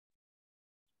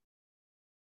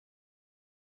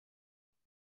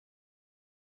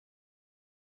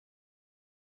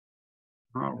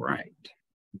All right,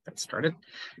 get started.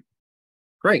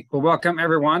 Great. Well, welcome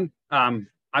everyone. I'm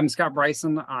Scott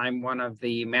Bryson. I'm one of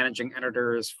the managing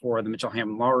editors for the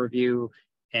Mitchell-Hamline Law Review.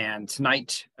 And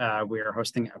tonight we are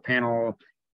hosting a panel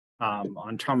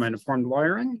on trauma-informed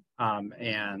lawyering.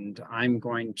 And I'm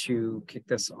going to kick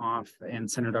this off and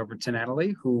send it over to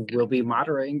Natalie, who will be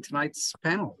moderating tonight's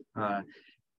panel.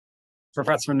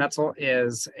 Professor Netzel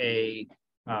is a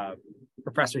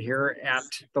professor here at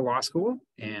the law school,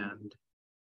 and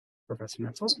Professor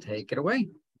Netzel, take it away.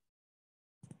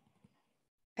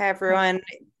 Hi, everyone.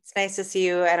 It's nice to see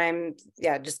you. And I'm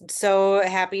just so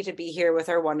happy to be here with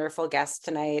our wonderful guests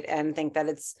tonight, and think that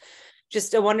it's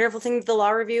just a wonderful thing that the Law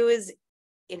Review is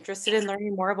interested in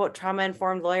learning more about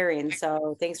trauma-informed lawyering.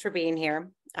 So thanks for being here.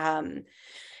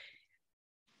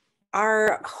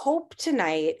 Our hope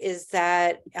tonight is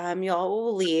that you all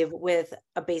will leave with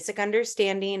a basic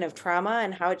understanding of trauma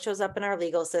and how it shows up in our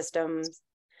legal systems,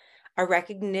 a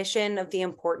recognition of the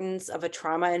importance of a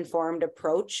trauma-informed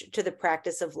approach to the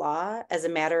practice of law as a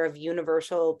matter of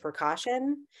universal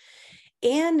precaution,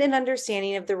 and an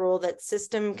understanding of the role that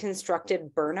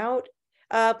system-constructed burnout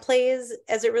plays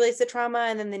as it relates to trauma,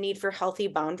 and then the need for healthy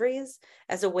boundaries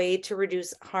as a way to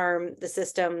reduce harm the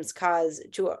systems cause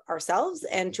to ourselves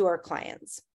and to our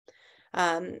clients.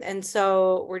 And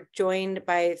so we're joined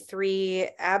by three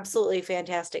absolutely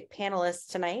fantastic panelists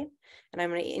tonight, and I'm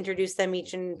going to introduce them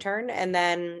each in turn and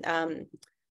then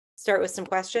start with some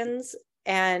questions.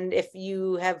 And if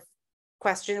you have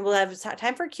questions, we'll have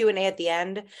time for Q&A at the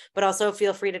end, but also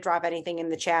feel free to drop anything in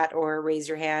the chat or raise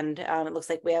your hand. It looks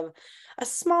like we have a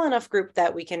small enough group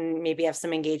that we can maybe have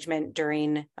some engagement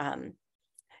during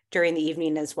the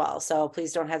evening as well. So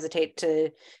please don't hesitate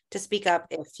to speak up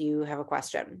if you have a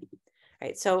question. All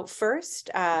right, so first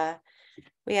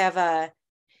we have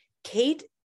Kate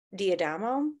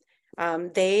Diadamo.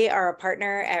 They are a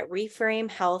partner at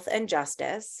Reframe Health and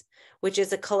Justice, which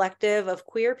is a collective of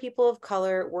queer people of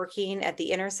color working at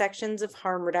the intersections of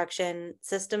harm reduction,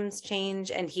 systems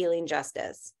change, and healing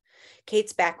justice.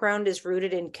 Kate's background is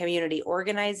rooted in community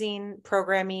organizing,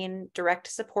 programming, direct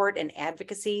support, and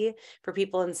advocacy for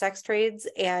people in sex trades,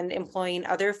 and employing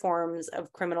other forms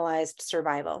of criminalized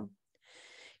survival.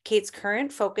 Kate's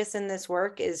current focus in this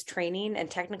work is training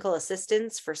and technical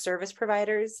assistance for service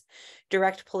providers,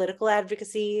 direct political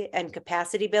advocacy, and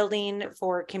capacity building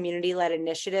for community-led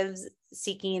initiatives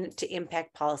seeking to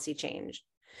impact policy change.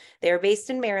 They are based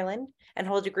in Maryland and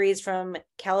hold degrees from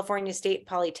California State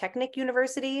Polytechnic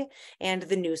University and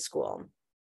the New School.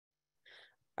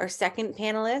 Our second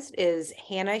panelist is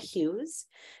Hannah Hughes,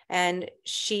 and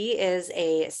she is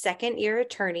a second-year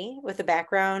attorney with a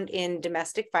background in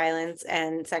domestic violence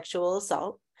and sexual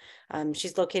assault.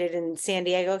 She's located in San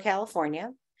Diego,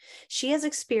 California. She has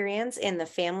experience in the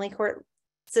family court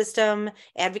system,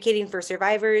 advocating for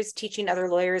survivors, teaching other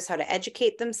lawyers how to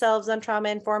educate themselves on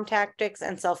trauma-informed tactics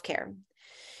and self-care.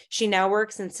 She now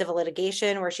works in civil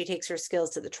litigation, where she takes her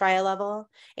skills to the trial level,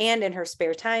 and in her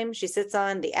spare time, she sits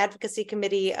on the advocacy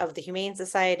committee of the Humane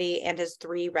Society and has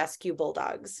 3 rescue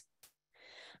bulldogs.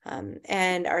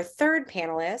 And our third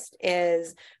panelist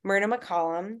is Myrna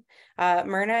McCallum.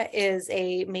 Myrna is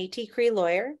a Métis Cree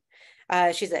lawyer.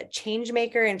 She's a change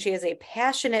maker, and she is a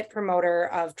passionate promoter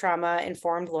of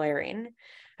trauma-informed lawyering.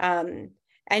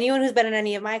 Anyone who's been in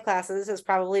any of my classes has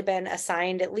probably been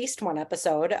assigned at least one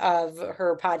episode of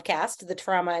her podcast, the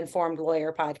Trauma-Informed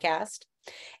Lawyer podcast.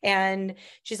 And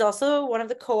she's also one of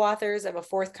the co-authors of a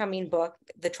forthcoming book,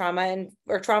 The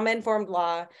Trauma-Informed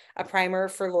Law, a primer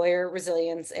for lawyer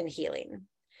resilience and healing.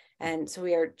 And so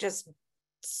we are just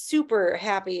super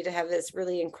happy to have this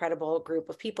really incredible group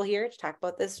of people here to talk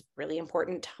about this really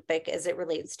important topic as it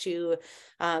relates to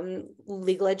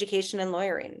legal education and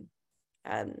lawyering.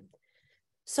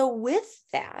 So with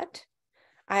that,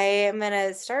 I am going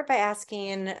to start by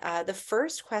asking the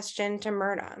first question to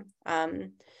Myrna.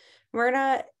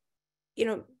 Myrna,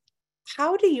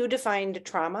 how do you define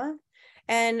trauma,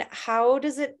 and how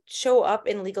does it show up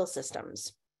in legal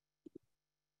systems?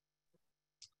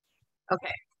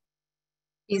 Okay,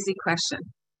 easy question.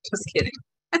 Just kidding.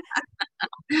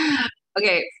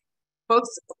 Okay, folks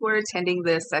who are attending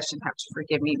this session have to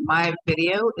forgive me. My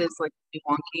video is like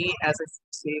wonky as I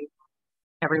say to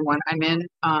everyone.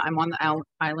 I'm on the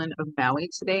island of Maui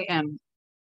today, and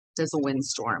there's a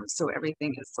windstorm, so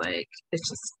everything is like, it's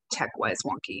just tech-wise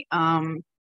wonky.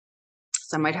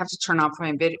 So I might have to turn off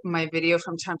my video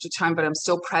from time to time, but I'm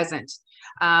still present.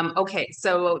 Okay,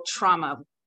 so trauma,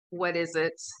 what is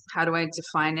it? How do I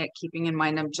define it? Keeping in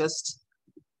mind I'm just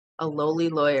a lowly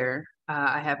lawyer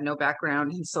I have no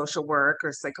background in social work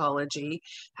or psychology.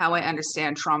 How I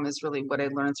understand trauma is really what I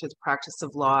learned through the practice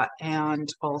of law, and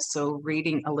also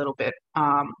reading a little bit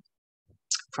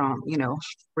from,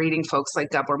 reading folks like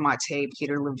Gabor Mate,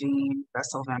 Peter Levine,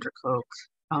 Bessel van der Kolk,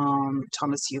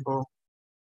 Thomas Hubel,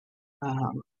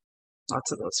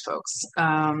 lots of those folks.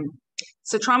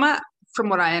 So trauma, from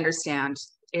what I understand,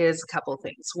 is a couple of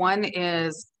things. One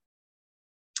is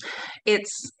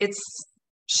it's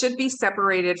should be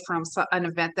separated from an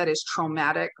event that is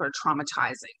traumatic or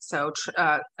traumatizing. So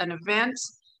an event,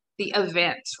 the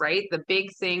event, right? The big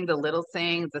thing, the little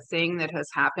thing, the thing that has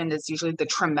happened is usually the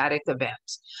traumatic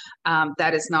event.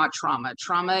 That is not trauma.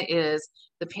 Trauma is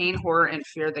the pain, horror, and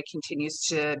fear that continues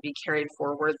to be carried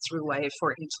forward through life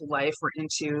or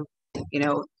into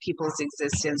people's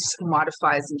existence,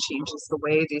 modifies and changes the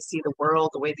way they see the world,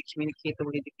 the way they communicate, the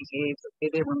way they behave, the way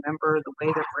they remember, the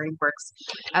way their brain works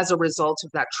as a result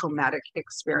of that traumatic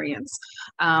experience.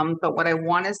 But what I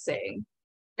want to say,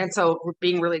 and so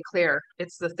being really clear,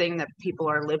 it's the thing that people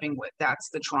are living with. That's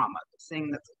the trauma, the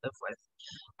thing that they live with.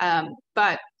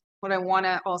 But what I want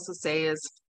to also say is,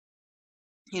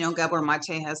 Gabor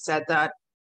Mate has said that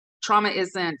trauma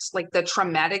isn't like the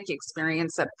traumatic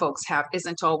experience that folks have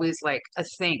isn't always like a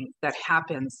thing that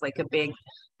happens, like a big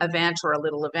event or a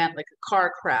little event, like a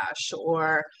car crash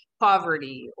or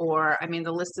poverty, or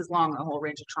the list is long, a whole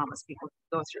range of traumas people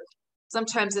can go through.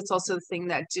 Sometimes it's also the thing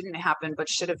that didn't happen but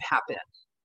should have happened.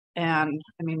 And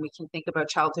we can think about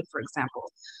childhood, for example,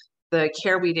 the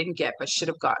care we didn't get but should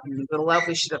have gotten, the love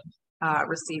we should have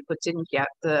received but didn't get,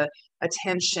 the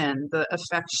attention, the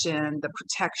affection, the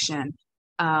protection.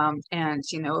 And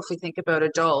if we think about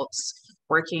adults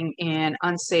working in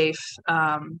unsafe,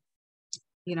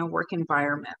 work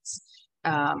environments,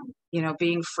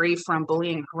 being free from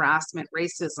bullying, harassment,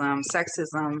 racism,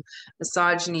 sexism,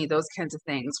 misogyny, those kinds of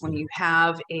things. When you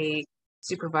have a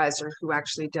supervisor who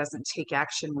actually doesn't take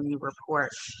action when you report,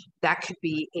 that could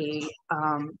be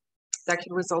that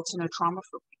could result in a trauma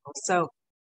for people.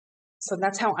 So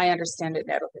that's how I understand it,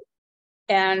 Natalie.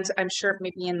 And I'm sure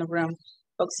maybe in the room,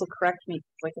 folks will correct me.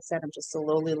 Like I said, I'm just a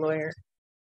lowly lawyer.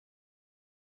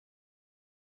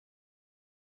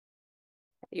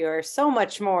 You're so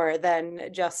much more than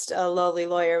just a lowly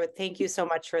lawyer, but thank you so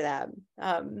much for that.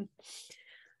 All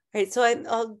right, so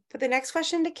I'll put the next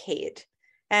question to Kate.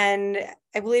 And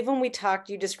I believe when we talked,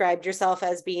 you described yourself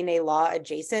as being a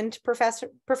law-adjacent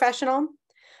professional,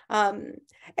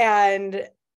 and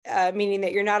meaning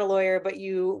that you're not a lawyer, but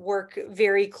you work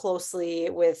very closely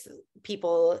with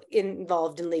people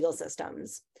involved in legal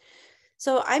systems.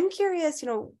 So I'm curious,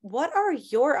 what are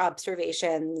your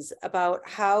observations about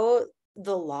how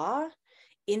the law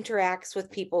interacts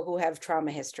with people who have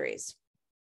trauma histories?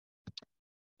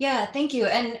 Yeah, thank you.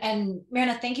 And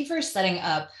Myrna, thank you for setting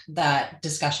up that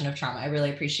discussion of trauma. I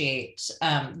really appreciate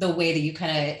the way that you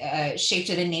kind of shaped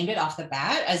it and named it off the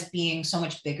bat as being so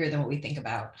much bigger than what we think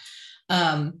about.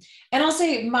 And I'll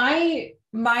say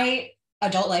my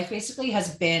adult life basically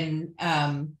has been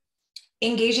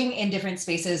engaging in different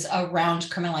spaces around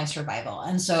criminalized survival.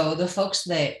 And so the folks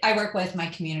that I work with, my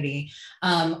community,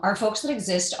 are folks that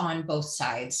exist on both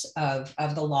sides of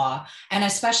the law, and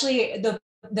especially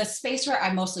the space where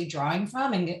I'm mostly drawing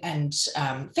from and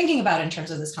thinking about in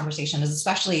terms of this conversation is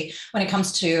especially when it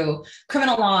comes to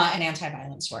criminal law and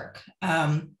anti-violence work.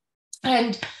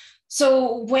 And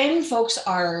so when folks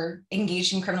are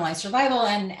engaged in criminalized survival,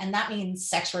 and that means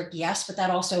sex work, yes, but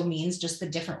that also means just the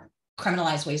different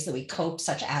criminalized ways that we cope,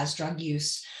 such as drug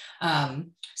use,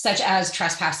 such as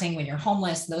trespassing when you're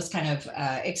homeless, those kind of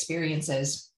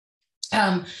experiences.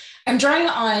 I'm drawing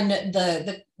on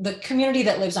the community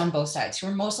that lives on both sides, who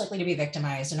are most likely to be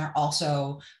victimized and are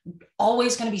also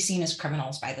always going to be seen as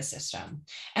criminals by the system.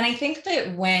 And I think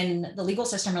that when the legal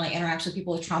system really interacts with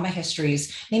people with trauma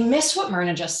histories, they miss what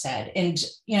Myrna just said. And,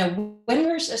 when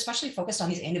we're especially focused on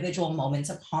these individual moments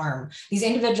of harm, these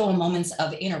individual moments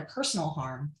of interpersonal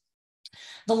harm,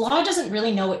 the law doesn't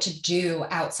really know what to do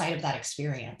outside of that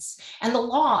experience. And the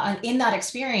law in that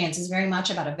experience is very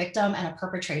much about a victim and a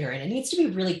perpetrator. And it needs to be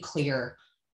really clear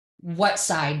what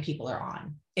side people are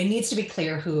on. It needs to be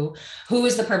clear who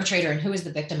is the perpetrator and who is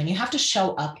the victim. And you have to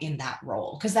show up in that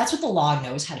role because that's what the law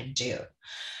knows how to do.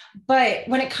 But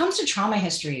when it comes to trauma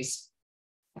histories,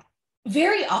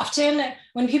 very often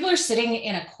when people are sitting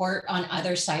in a court on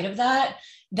either side of that,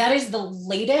 that is the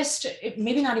latest,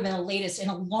 maybe not even the latest, in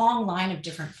a long line of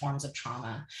different forms of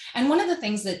trauma. And one of the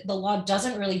things that the law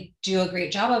doesn't really do a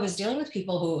great job of is dealing with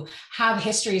people who have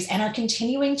histories and are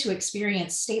continuing to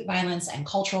experience state violence and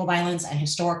cultural violence and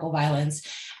historical violence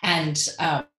and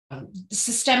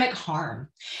systemic harm.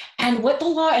 And what the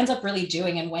law ends up really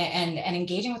doing and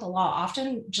engaging with the law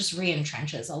often just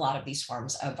re-entrenches a lot of these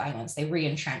forms of violence. They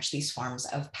re-entrench these forms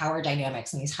of power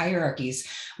dynamics and these hierarchies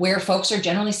where folks are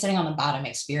generally sitting on the bottom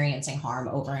experiencing harm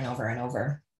over and over and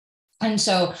over. And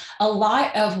so a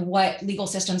lot of what legal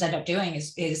systems end up doing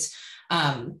is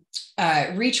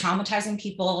re-traumatizing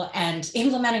people and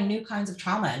implementing new kinds of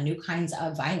trauma and new kinds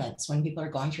of violence when people are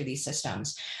going through these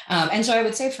systems. And so I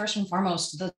would say first and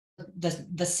foremost,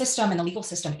 the system and the legal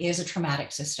system is a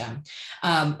traumatic system,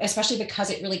 especially because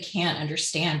it really can't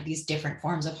understand these different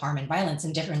forms of harm and violence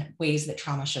and different ways that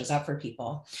trauma shows up for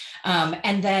people.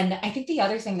 And then I think the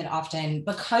other thing that often,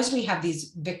 because we have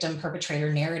these victim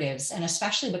perpetrator narratives, and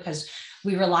especially because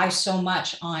we rely so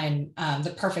much on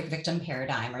the perfect victim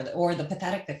paradigm or the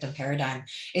pathetic victim paradigm,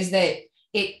 is that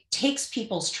it takes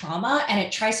people's trauma and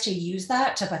it tries to use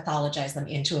that to pathologize them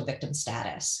into a victim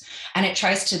status. And it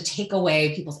tries to take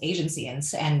away people's agency and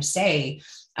say,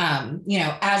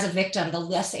 as a victim, the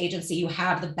less agency you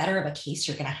have, the better of a case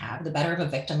you're going to have, the better of a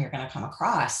victim you're going to come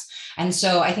across. And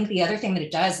so I think the other thing that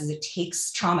it does is it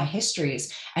takes trauma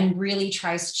histories and really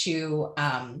tries to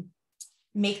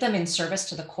make them in service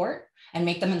to the court and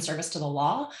make them in service to the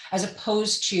law, as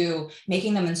opposed to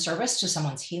making them in service to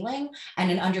someone's healing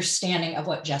and an understanding of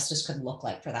what justice could look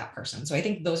like for that person. So I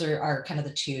think those are kind of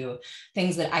the two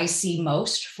things that I see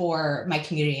most for my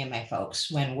community and my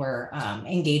folks when we're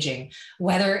engaging,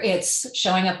 whether it's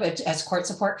showing up as court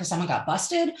support because someone got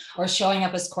busted, or showing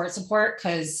up as court support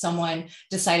because someone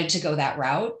decided to go that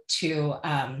route to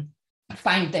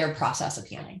find their process of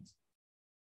healing.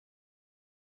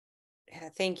 Yeah,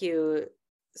 thank you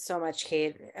so much,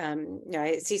 Kate.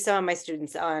 I see some of my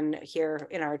students on here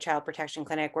in our child protection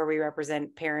clinic where we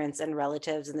represent parents and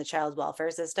relatives in the child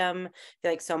welfare system. I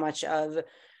feel like so much of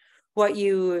what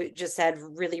you just said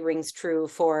really rings true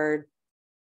for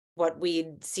what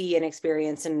we see and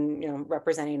experience in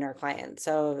representing our clients.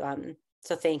 So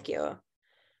thank you.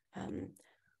 All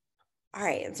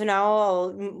right, and so now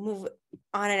I'll move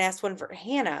on and ask one for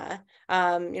Hannah.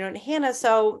 Hannah,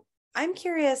 so I'm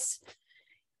curious,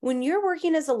 when you're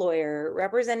working as a lawyer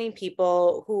representing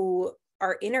people who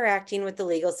are interacting with the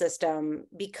legal system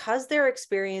because they're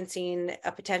experiencing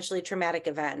a potentially traumatic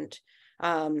event,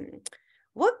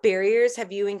 what barriers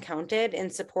have you encountered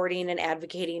in supporting and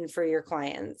advocating for your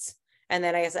clients? And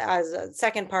then I guess as a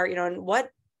second part, what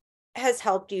has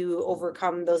helped you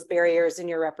overcome those barriers in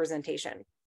your representation?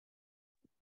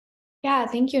 Yeah,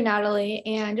 thank you, Natalie.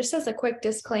 And just as a quick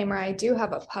disclaimer, I do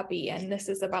have a puppy, and this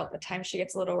is about the time she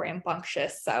gets a little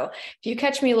rambunctious. So if you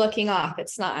catch me looking off,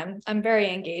 it's not, I'm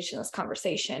very engaged in this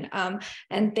conversation.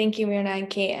 And thank you, Myrna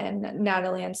and Kate and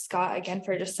Natalie and Scott again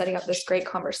for just setting up this great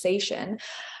conversation.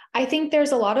 I think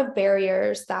there's a lot of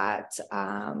barriers that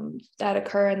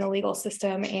occur in the legal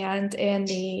system and in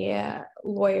the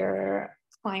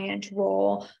lawyer-client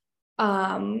role.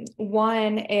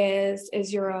 One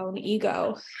is your own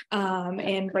ego,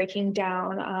 and breaking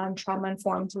down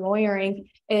trauma-informed lawyering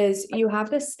is you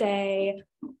have to stay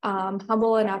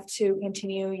humble enough to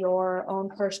continue your own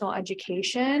personal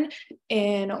education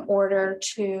in order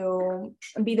to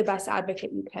be the best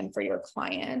advocate you can for your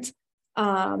client.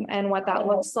 And what that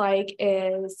looks like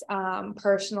is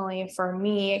personally for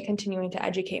me, continuing to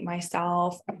educate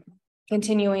myself,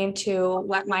 continuing to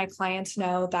let my clients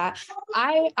know that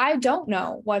I don't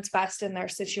know what's best in their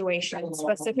situation,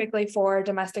 specifically for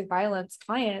domestic violence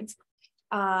clients,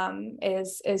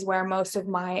 is where most of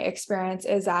my experience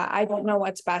is at. I don't know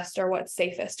what's best or what's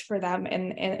safest for them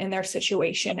in their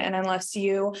situation. And unless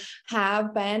you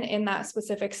have been in that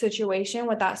specific situation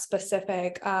with that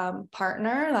specific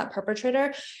partner, that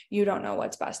perpetrator, you don't know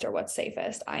what's best or what's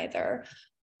safest either.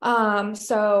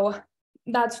 So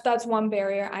that's one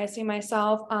barrier I see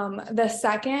myself. The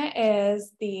second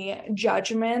is the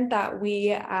judgment that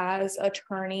we as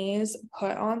attorneys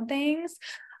put on things.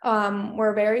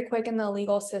 We're very quick in the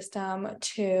legal system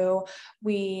to,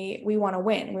 we want to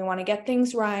win. We want to get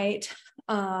things right.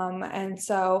 And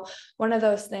so one of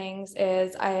those things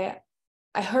is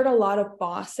I heard a lot of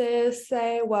bosses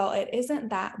say, well, it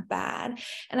isn't that bad.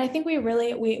 And I think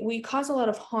we cause a lot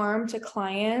of harm to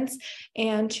clients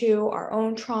and to our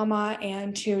own trauma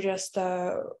and to just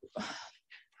the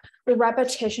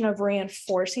repetition of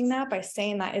reinforcing that by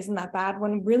saying that isn't that bad,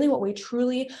 when really what we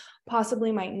truly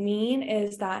possibly might mean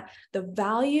is that the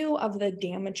value of the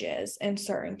damages in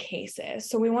certain cases.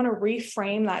 So we want to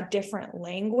reframe that different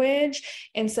language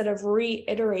instead of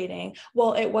reiterating,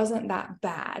 well, it wasn't that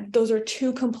bad. Those are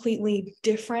two completely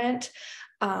different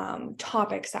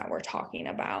topics that we're talking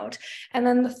about. And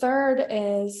then the third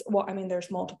is, well, I mean, there's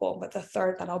multiple, but the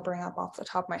third that I'll bring up off the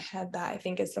top of my head that I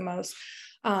think is the most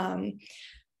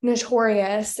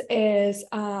notorious is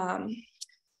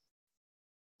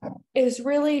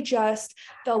really just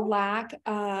the lack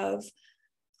of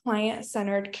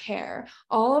client-centered care.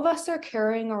 All of us are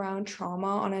carrying around trauma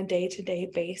on a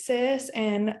day-to-day basis,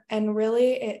 and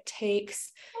really it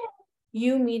takes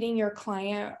you meeting your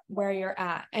client where you're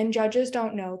at. And judges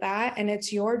don't know that. And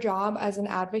it's your job as an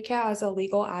advocate, as a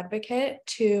legal advocate,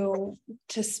 to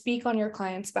speak on your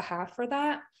client's behalf for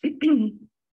that.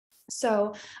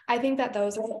 So I think that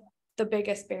those are the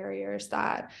biggest barriers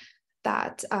that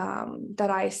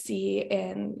I see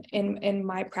in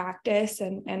my practice,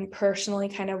 and personally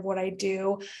kind of what I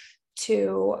do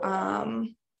to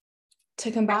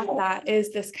combat that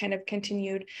is this kind of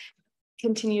continued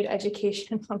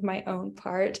education on my own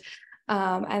part.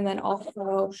 And then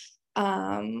also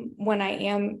when I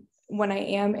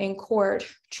am in court,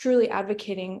 truly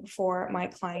advocating for my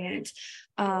client,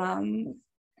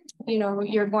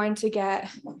 you're going to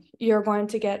get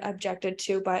objected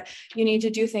to, but you need to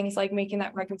do things like making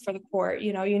that record for the court.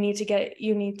 You need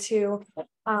to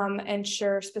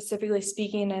ensure, specifically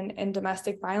speaking in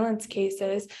domestic violence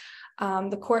cases,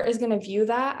 the court is going to view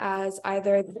that as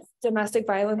either domestic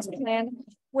violence plan.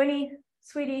 Winnie,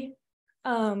 sweetie,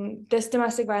 this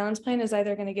domestic violence plan is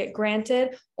either going to get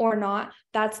granted or not.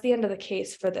 That's the end of the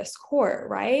case for this court,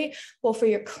 right? Well, for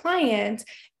your client,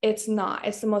 it's not.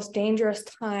 It's the most dangerous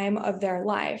time of their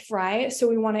life, right? So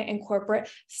we want to incorporate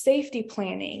safety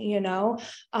planning.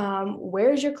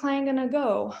 Where's your client going to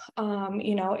go?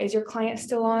 Is your client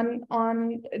still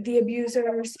on the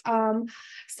abuser's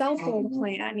cell phone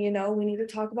plan? We need to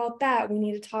talk about that. We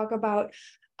need to talk about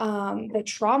the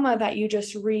trauma that you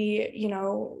just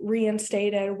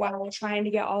reinstated while trying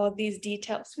to get all of these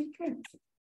details.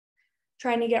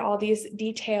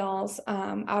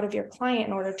 Out of your client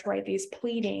in order to write these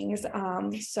pleadings.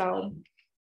 So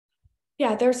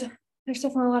yeah, there's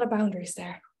definitely a lot of boundaries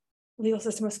there. The legal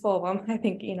system is full of them. I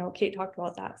think, Kate talked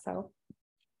about that. So.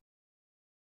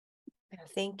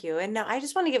 Thank you. And now I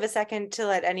just want to give a second to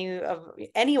let any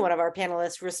one of our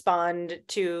panelists respond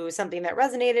to something that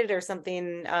resonated or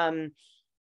something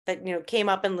that came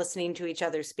up in listening to each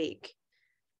other speak.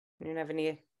 You don't have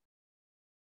any?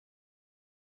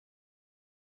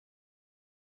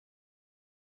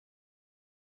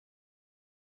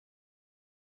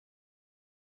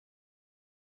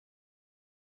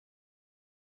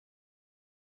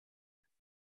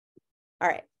 All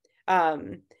right.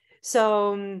 And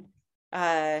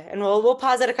we'll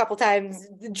pause it a couple times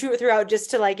throughout just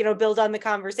to build on the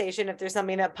conversation if there's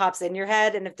something that pops in your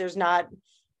head, and if there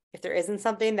isn't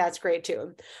something, that's great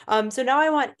too. So now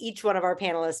I want each one of our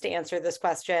panelists to answer this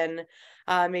question,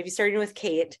 maybe starting with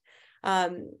Kate.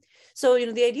 So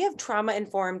the idea of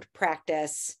trauma-informed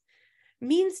practice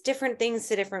means different things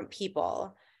to different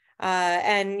people.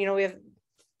 And we have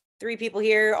 3 people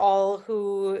here, all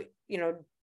who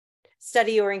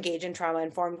study or engage in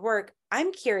trauma-informed work.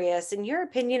 I'm curious, in your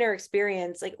opinion or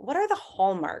experience, what are the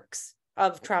hallmarks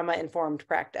of trauma-informed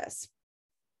practice?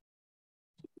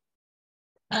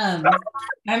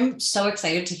 I'm so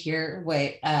excited to hear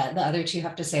what the other 2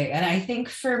 have to say. And I think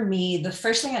for me, the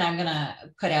first thing that I'm going to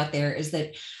put out there is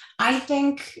that I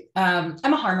think I'm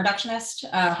a harm reductionist.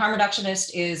 Harm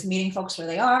reductionist is meeting folks where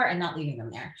they are and not leaving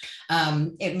them there.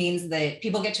 It means that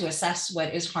people get to assess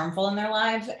what is harmful in their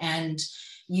life, and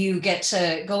you get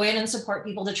to go in and support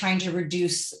people to trying to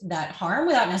reduce that harm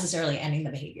without necessarily ending the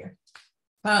behavior.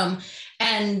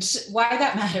 And why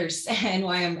that matters and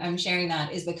why I'm sharing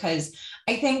that is because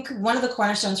I think one of the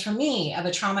cornerstones for me of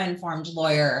a trauma-informed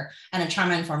lawyer and a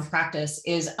trauma-informed practice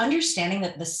is understanding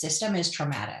that the system is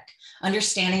traumatic,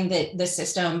 understanding that the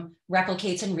system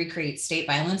replicates and recreates state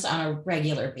violence on a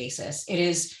regular basis. It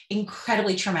is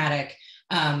incredibly traumatic.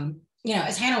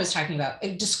 As Hannah was talking about,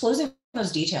 disclosing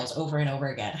those details over and over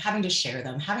again, having to share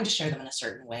them in a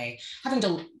certain way, having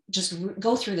to just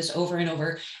go through this over and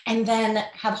over, and then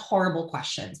have horrible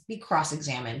questions, be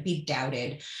cross-examined, be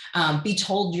doubted, be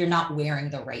told you're not wearing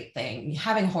the right thing,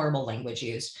 having horrible language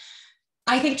used.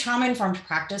 I think trauma-informed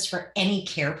practice for any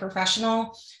care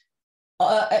professional,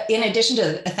 in addition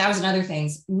to 1,000 other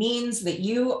things, means that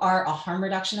you are a harm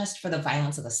reductionist for the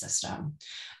violence of the system.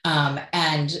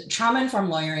 And trauma-informed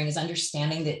lawyering is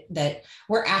understanding that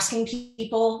we're asking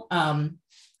people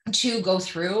to go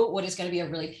through what is going to be a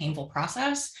really painful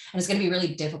process, and it's going to be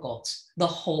really difficult the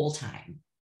whole time.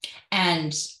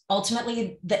 And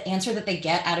ultimately, the answer that they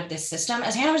get out of this system,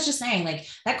 as Hannah was just saying, like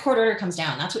that court order comes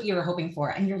down, that's what you were hoping for,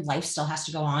 and your life still has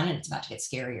to go on, and it's about to get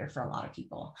scarier for a lot of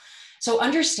people. So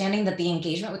understanding that the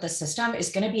engagement with the system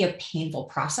is going to be a painful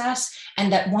process,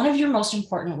 and that one of your most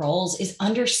important roles is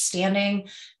understanding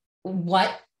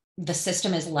what the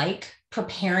system is like,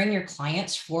 preparing your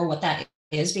clients for what that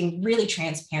is, being really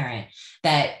transparent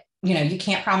that, you know, you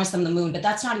can't promise them the moon, but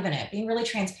that's not even it. Being really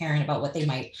transparent about what they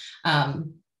might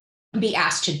be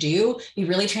asked to do, be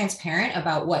really transparent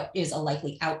about what is a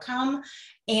likely outcome,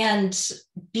 and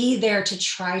be there to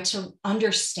try to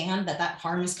understand that that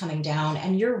harm is coming down,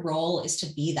 and your role is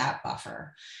to be that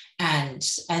buffer. And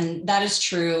that is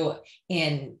true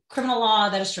in criminal law,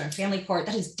 that is true in family court,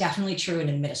 that is definitely true in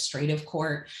administrative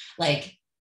court. Like,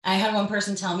 I had one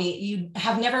person tell me, you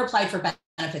have never applied for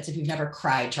benefits if you've never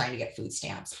cried trying to get food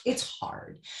stamps. It's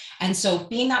hard. And so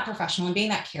being that professional and being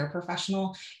that care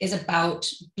professional is about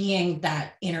being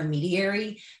that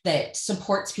intermediary that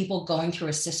supports people going through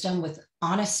a system with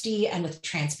honesty and with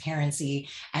transparency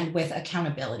and with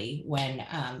accountability when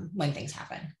things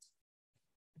happen.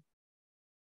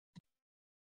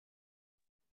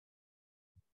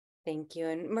 Thank you.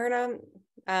 And Myrna,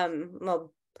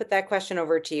 I'll put that question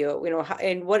over to you. You know, how,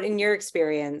 and what in your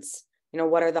experience, you know,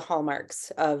 what are the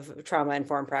hallmarks of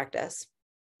trauma-informed practice?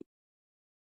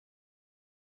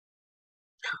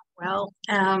 Well,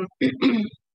 I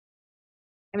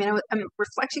mean, I'm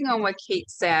reflecting on what Kate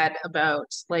said about,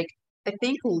 like, I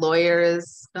think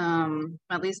lawyers,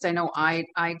 at least I know I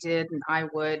did, and I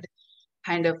would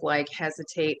kind of like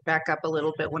hesitate, back up a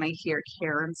little bit when I hear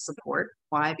care and support.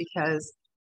 Why? Because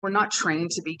we're not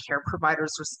trained to be care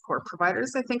providers or support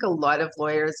providers. I think a lot of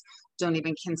lawyers don't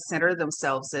even consider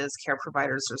themselves as care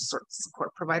providers or support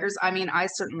providers. I mean, I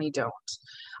certainly don't.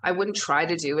 I wouldn't try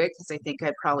to do it because I think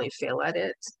I'd probably fail at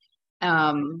it.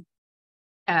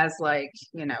 As like,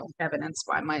 you know, evidenced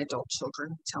by my adult children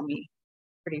who tell me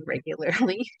pretty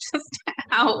regularly just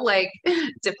how like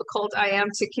difficult I am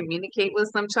to communicate with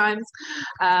sometimes.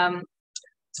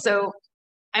 So,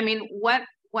 I mean, what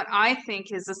I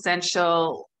think is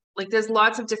essential, like there's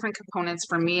lots of different components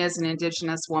for me as an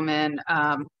Indigenous woman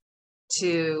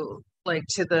to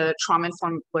the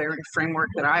trauma-informed lawyering framework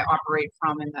that I operate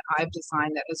from and that I've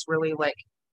designed, that is really like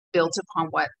built upon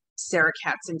what Sarah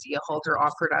Katz and Dia Halder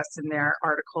offered us in their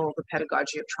article, The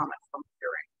Pedagogy of Trauma-Informed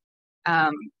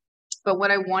Lawyering. But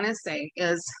what I want to say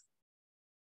is,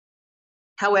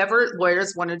 however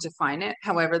lawyers want to define it,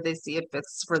 however they see it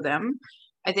fits for them,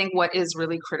 I think what is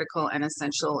really critical and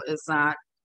essential is that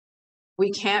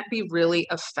we can't be really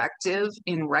effective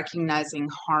in recognizing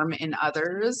harm in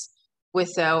others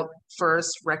without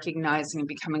first recognizing and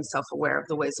becoming self-aware of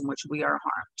the ways in which we are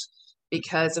harmed.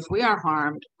 Because if we are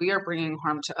harmed, we are bringing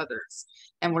harm to others.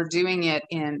 And we're doing it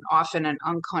in often an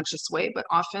unconscious way, but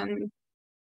often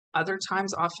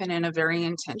in a very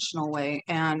intentional way.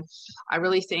 And I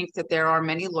really think that there are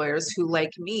many lawyers who,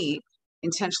 like me,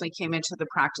 intentionally came into the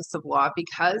practice of law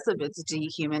because of its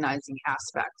dehumanizing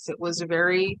aspects. It was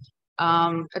very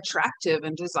attractive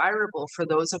and desirable for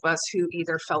those of us who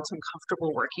either felt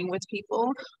uncomfortable working with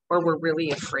people, or were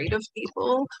really afraid of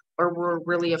people, or were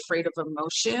really afraid of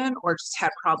emotion, or just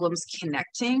had problems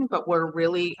connecting, but were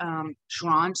really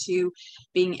drawn to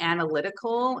being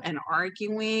analytical and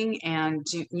arguing and,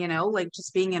 you know, like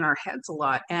just being in our heads a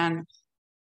lot. And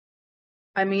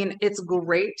I mean, it's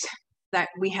great that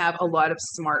we have a lot of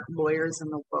smart lawyers in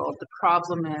the world. The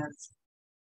problem is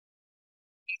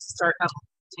we start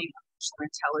upholding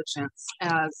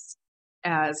intelligence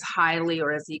as highly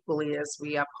or as equally as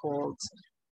we uphold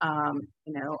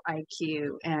you know,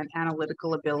 IQ and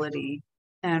analytical ability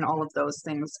and all of those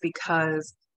things.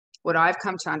 Because what I've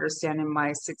come to understand in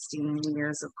my 16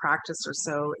 years of practice or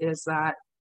so is that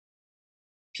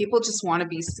people just want to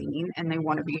be seen and they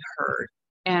want to be heard.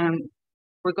 And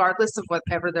regardless of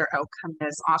whatever their outcome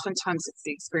is, oftentimes it's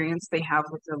the experience they have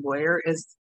with their lawyer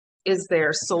is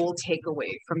their sole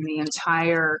takeaway from the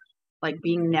entire, like,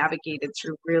 being navigated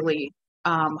through really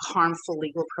harmful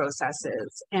legal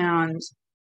processes. And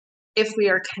if we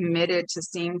are committed to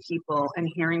seeing people and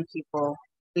hearing people,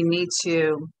 we need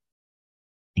to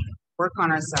work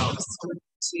on ourselves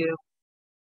to,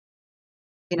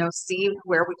 you know, see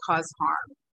where we cause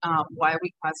harm, why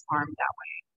we cause harm that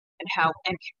way, and how,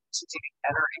 and to do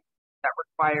better. That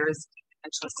requires a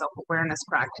self-awareness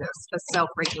practice, a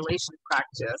self-regulation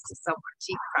practice, a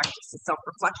self-critique practice, a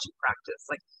self-reflection practice.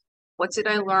 Like, what did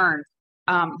I learn?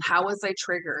 How was I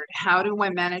triggered? How do I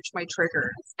manage my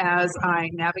triggers as I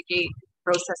navigate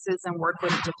processes and work in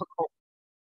difficult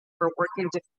or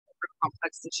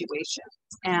complex situations?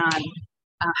 And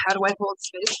how do I hold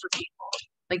space for people?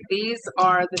 Like, these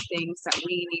are the things that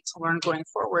we need to learn going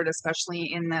forward,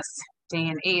 especially in this day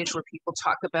and age where people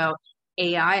talk about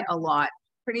AI a lot.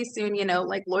 Pretty soon, you know,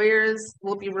 like, lawyers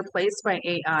will be replaced by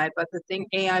AI, but the thing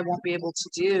AI won't be able to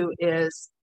do is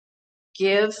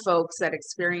give folks that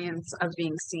experience of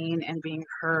being seen and being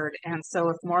heard. And so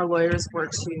if more lawyers were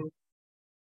to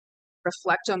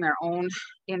reflect on their own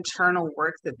internal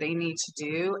work that they need to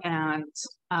do, and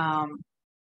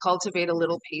cultivate a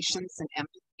little patience and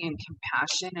empathy and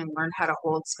compassion, and learn how to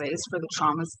hold space for the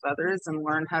traumas of others and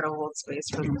learn how to hold space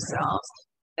for themselves,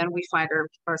 then we find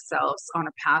ourselves on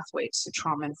a pathway to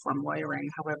trauma-informed lawyering,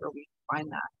 however we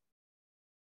find that.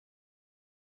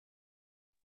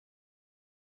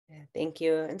 Thank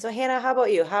you. And so, Hannah, how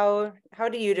about you? How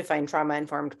do you define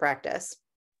trauma-informed practice?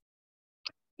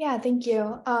 Yeah, thank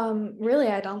you. Really,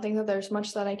 I don't think that there's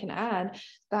much that I can add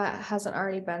that hasn't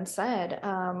already been said.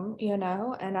 You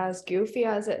know, and as goofy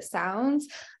as it sounds,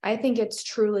 I think it's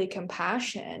truly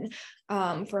compassion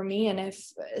for me. And if,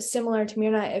 similar to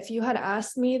Myrna, if you had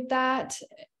asked me that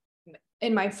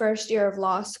in my first year of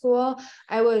law school,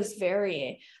 I was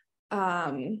very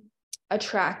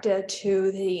attracted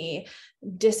to the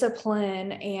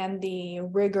discipline and the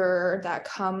rigor that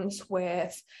comes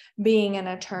with being an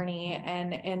attorney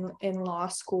and in law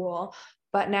school.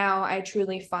 But now I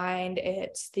truly find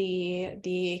it's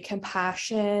the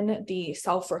compassion, the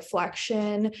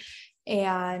self-reflection,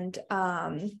 and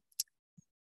I'm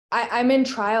in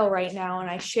trial right now, and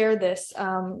I share this.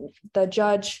 The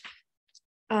judge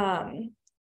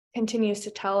continues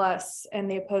to tell us,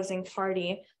 and the opposing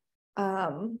party,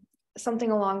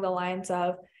 something along the lines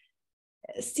of,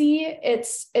 see,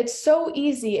 it's so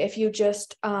easy if you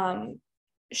just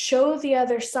show the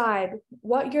other side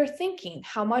what you're thinking,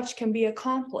 how much can be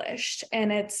accomplished. And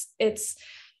it's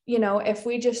you know, if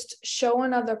we just show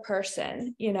another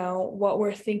person, you know, what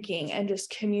we're thinking and just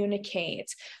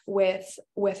communicate with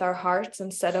our hearts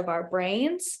instead of our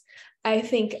brains, I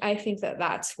think that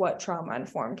that's what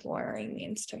trauma-informed lawyering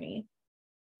means to me.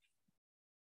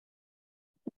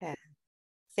 Yeah.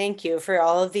 Thank you for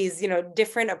all of these, you know,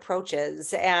 different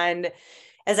approaches. And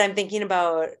as I'm thinking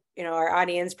about, you know, our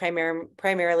audience,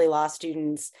 primarily law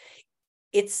students,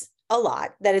 it's a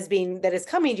lot that is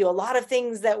coming to you, a lot of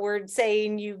things that we're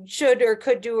saying you should or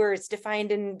could do, or it's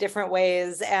defined in different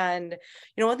ways. And,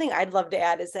 you know, one thing I'd love to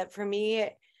add is that for me,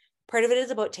 part of it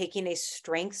is about taking a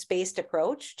strengths-based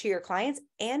approach to your clients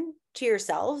and to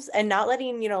yourselves, and not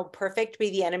letting, you know, perfect be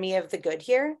the enemy of the good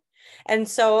here. And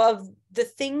so of the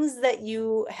things that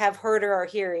you have heard or are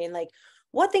hearing, like,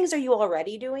 what things are you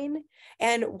already doing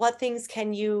and what things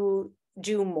can you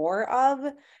do more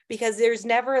of? Because there's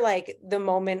never like the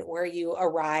moment where you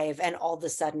arrive and all of a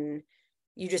sudden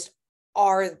you just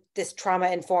are this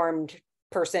trauma-informed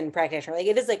person, practitioner. Like,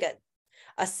 it is like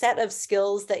a set of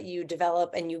skills that you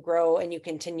develop and you grow and you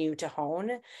continue to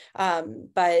hone.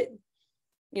 But,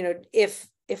 you know, if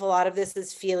a lot of this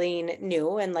is feeling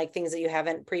new and like things that you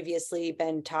haven't previously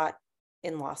been taught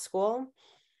in law school,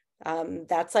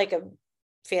 that's like a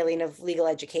failing of legal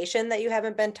education that you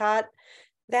haven't been taught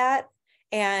that.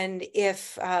 And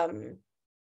if, you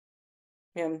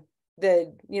know,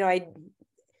 I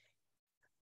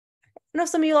know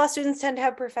some of you law students tend to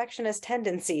have perfectionist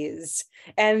tendencies,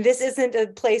 and this isn't a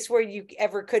place where you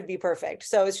ever could be perfect.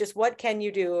 So it's just, what can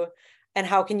you do and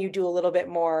how can you do a little bit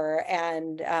more?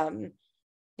 And,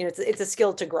 you know, it's a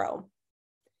skill to grow.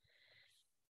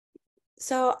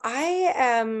 So I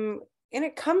am going to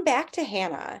come back to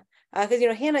Hannah, because, you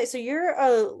know, Hannah, so you're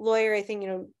a lawyer, I think, you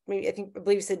know, maybe, I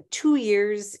believe you said 2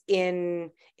 years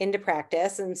into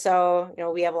practice. And so, you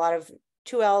know, we have a lot of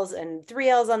 2 L's and 3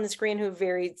 L's on the screen who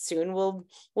very soon will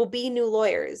be new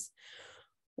lawyers.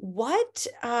 What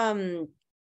do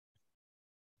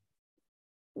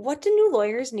new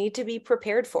lawyers need to be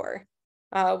prepared for?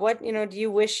 What, you know, do you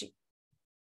wish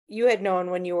you had known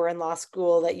when you were in law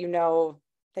school that you know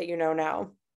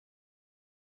now?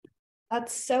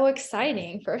 That's so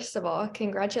exciting. First of all,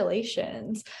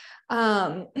 congratulations.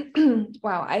 Wow,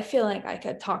 I feel like I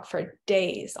could talk for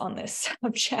days on this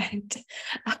subject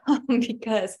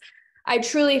because I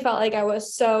truly felt like I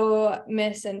was so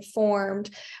misinformed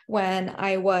when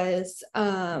I was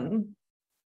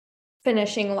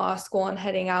finishing law school and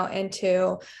heading out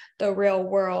into the real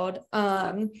world.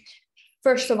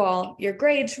 First of all, your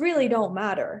grades really don't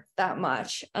matter that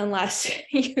much unless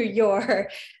you're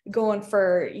going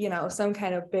for, you know, some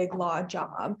kind of big law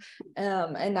job.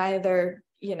 And neither,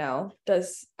 you know,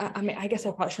 I mean, I guess I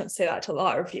probably shouldn't say that to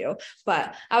law review,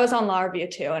 but I was on law review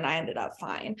too, and I ended up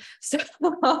fine. So,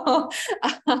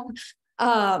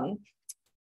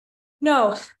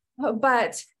 no,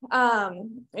 but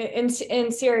in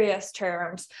serious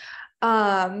terms,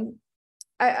 A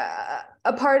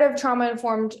part of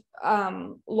trauma-informed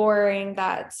lawyering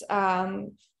that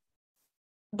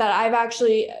I've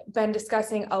actually been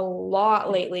discussing a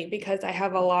lot lately, because I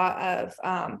have a lot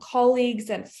of colleagues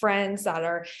and friends that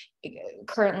are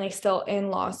currently still in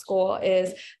law school,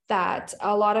 is that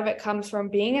a lot of it comes from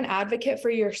being an advocate for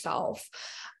yourself.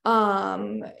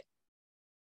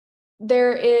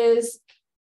 There is,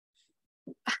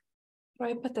 how do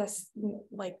I put this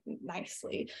like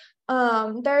nicely?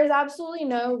 There's absolutely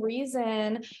no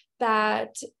reason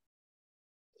that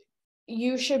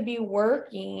you should be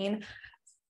working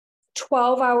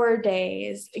 12-hour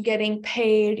days, getting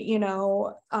paid, you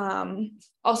know,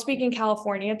 I'll speak in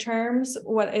California terms.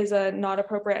 What is a not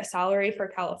appropriate salary for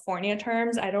California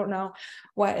terms? I don't know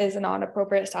what is a not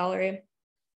appropriate salary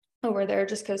over there,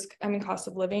 just because, I mean, cost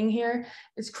of living here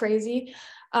is crazy.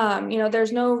 You know,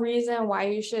 there's no reason why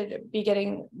you should be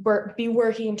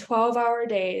working 12-hour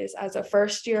days as a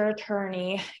first-year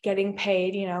attorney, getting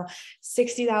paid, you know,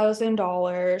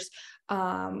 $60,000,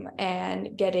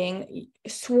 and getting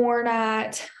sworn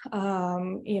at,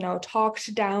 you know,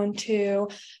 talked down to,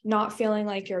 not feeling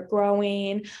like you're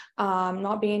growing,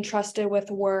 not being trusted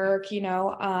with work, you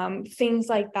know, things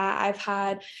like that. I've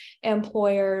had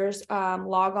employers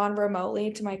log on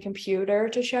remotely to my computer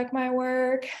to check my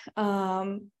work.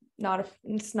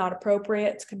 It's not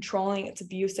appropriate, it's controlling, it's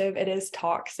abusive, it is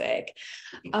toxic.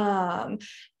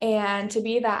 And to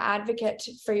be that advocate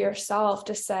for yourself,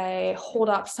 to say, hold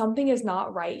up, something is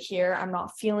not right here. I'm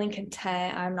not feeling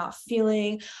content. I'm not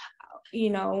feeling, you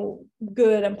know,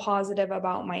 good and positive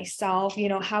about myself. You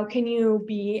know, how can you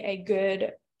be a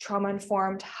good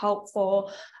trauma-informed,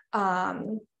 helpful,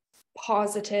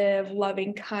 positive,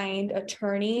 loving, kind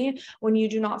attorney when you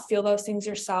do not feel those things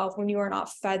yourself, when you are not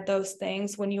fed those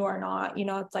things, when you are not, you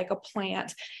know, it's like a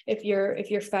plant. If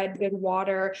you're fed good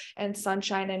water and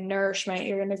sunshine and nourishment,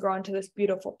 you're going to grow into this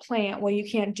beautiful plant. Well, you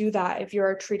can't do that if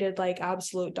you're treated like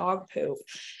absolute dog poop.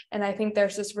 And I think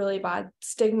there's this really bad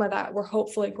stigma that we're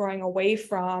hopefully growing away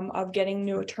from, of getting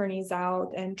new attorneys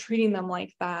out and treating them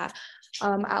like that.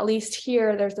 At least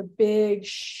here, there's a big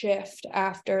shift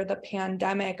after the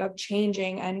pandemic of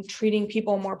changing and treating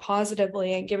people more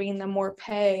positively and giving them more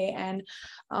pay and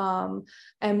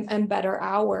better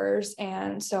hours.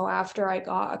 And so after I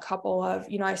got a couple of,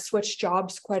 you know, I switched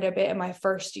jobs quite a bit in my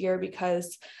first year,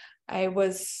 because I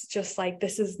was just like,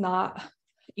 this is not,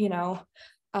 you know,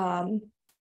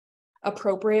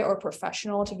 appropriate or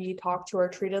professional to be talked to or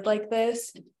treated like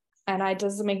this. And it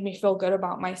doesn't make me feel good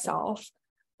about myself.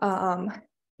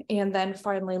 And then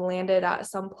finally landed at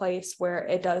some place where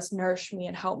it does nourish me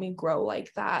and help me grow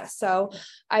like that. So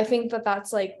I think that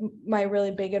that's like my really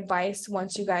big advice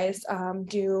once you guys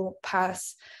do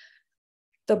pass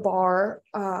the bar,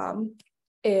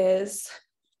 is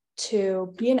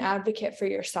to be an advocate for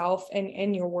yourself and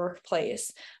in your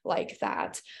workplace like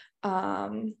that.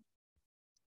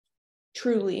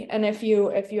 Truly. And if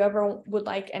you ever would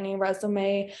like any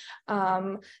resume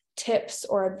tips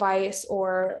or advice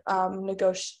or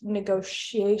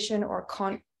negotiation or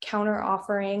counter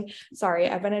offering, sorry,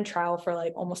 I've been in trial for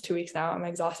like almost 2 weeks now, I'm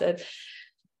exhausted.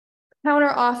 Counter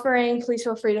offering, please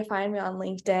feel free to find me on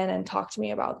LinkedIn and talk to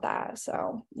me about that.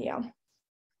 So yeah.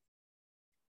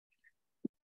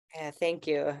 Yeah, thank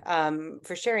you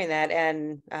for sharing that.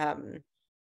 And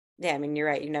yeah, I mean, you're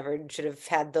right. You never should have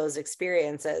had those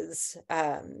experiences,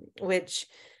 which,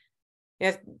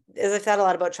 you know, as I've thought a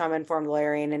lot about trauma-informed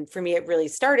lawyering, and for me, it really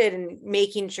started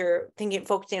in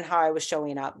focusing on how I was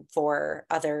showing up for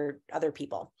other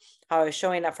people, how I was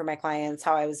showing up for my clients,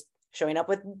 how I was showing up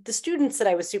with the students that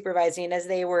I was supervising as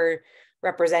they were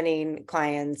representing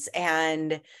clients.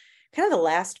 And kind of the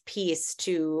last piece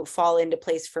to fall into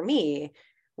place for me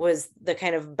was the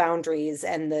kind of boundaries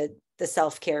and the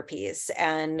self-care piece.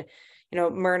 And, you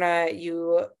know, Myrna,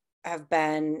 you have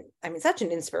been, I mean, such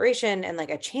an inspiration and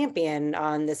like a champion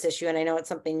on this issue. And I know it's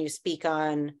something you speak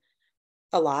on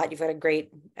a lot. You've got a great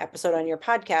episode on your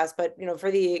podcast, but, you know, for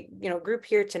the, you know, group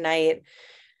here tonight,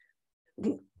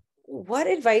 what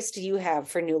advice do you have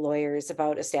for new lawyers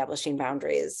about establishing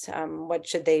boundaries? What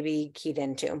should they be keyed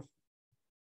into?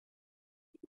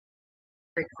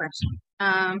 Great question.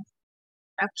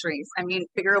 Boundaries, I mean,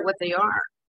 figure out what they are.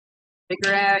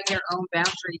 Figure out your own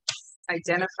boundaries,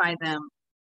 identify them.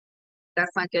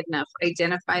 That's not good enough.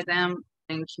 Identify them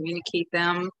and communicate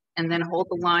them, and then hold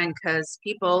the line, because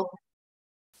people,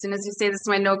 as soon as you say this is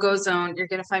my no-go zone, you're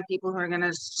going to find people who are going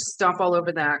to stomp all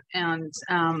over that. And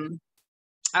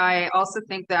I also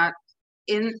think that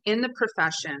in the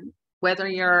profession, whether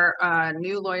you're a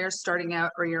new lawyer starting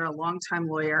out or you're a longtime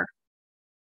lawyer,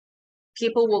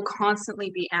 people will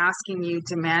constantly be asking you,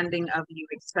 demanding of you,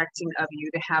 expecting of you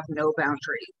to have no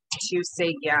boundary, to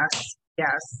say yes,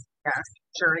 yes, yes.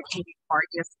 Sure, it can be hard.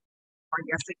 Yes, or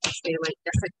yes, I can stay late.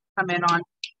 Yes, I can come in on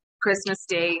Christmas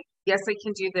Day. Yes, I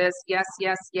can do this. Yes,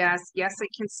 yes, yes. Yes, I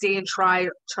can stay in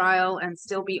trial and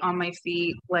still be on my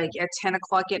feet like at 10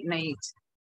 o'clock at night.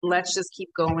 Let's just keep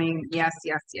going. Yes,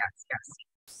 yes, yes,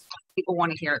 yes. People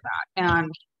want to hear that.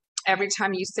 And every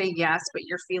time you say yes, but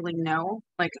you're feeling no,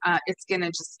 like it's going to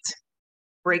just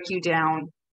break you down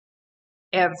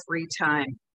every time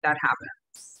that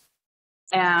happens.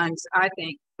 And I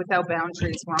think without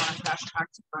boundaries, we're on a fast track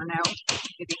to burnout.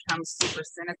 We become super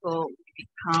cynical. We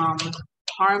become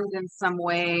harmed in some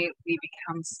way. We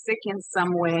become sick in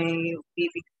some way. We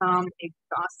become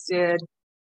exhausted.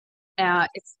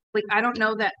 It's like, I don't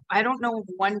know of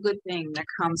one good thing that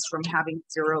comes from having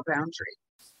zero boundaries.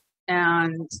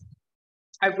 And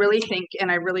I really think,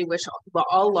 and I really wish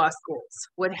all law schools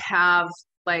would have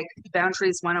like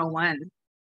Boundaries 101,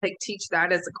 like teach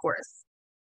that as a course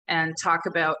and talk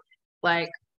about like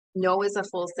no is a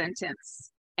full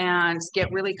sentence, and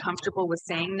get really comfortable with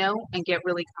saying no and get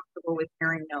really comfortable with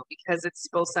hearing no, because it's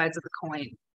both sides of the coin,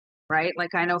 right?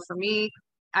 Like I know for me,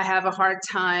 I have a hard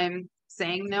time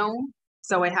saying no,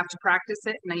 so I have to practice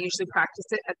it, and I usually practice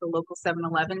it at the local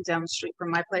 7-Eleven down the street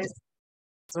from my place.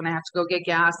 So when I have to go get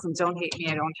gas, and don't hate me,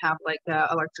 I don't have like an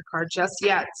electric car just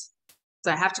yet.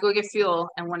 So I have to go get fuel.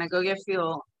 And when I go get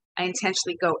fuel, I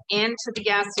intentionally go into the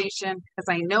gas station because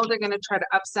I know they're going to try to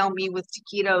upsell me with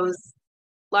taquitos,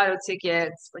 lotto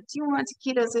tickets. Like, do you want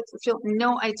taquitos with fuel?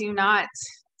 No, I do not.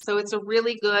 So it's a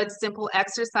really good, simple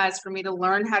exercise for me to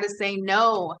learn how to say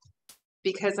no,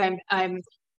 because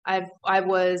I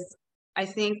was, I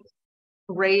think,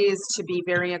 raised to be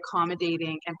very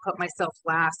accommodating and put myself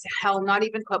last. Hell, not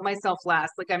even put myself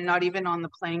last. Like I'm not even on the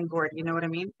playing board. You know what I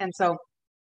mean? And so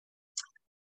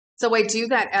I do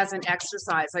that as an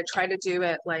exercise. I try to do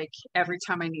it like every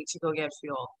time I need to go get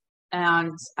fuel.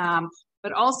 And,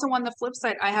 but also on the flip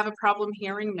side, I have a problem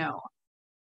hearing no,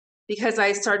 because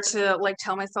I start to like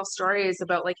tell myself stories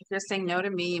about like, if you're saying no to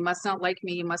me, you must not like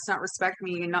me, you must not respect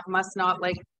me, you must not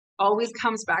like, always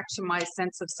comes back to my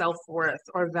sense of self-worth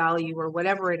or value or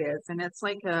whatever it is. And it's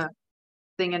like a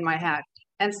thing in my head.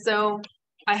 And so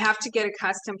I have to get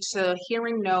accustomed to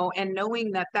hearing no and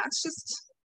knowing that that's just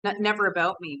never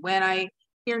about me. When I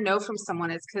hear no from someone,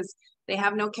 it's because they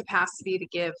have no capacity to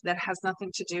give. That has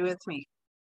nothing to do with me.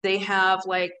 They have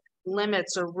like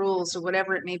limits or rules or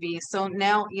whatever it may be. So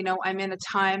now, you know, I'm in a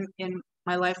time in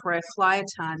my life where I fly a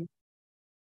ton,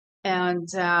 and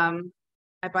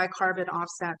I buy carbon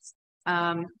offsets,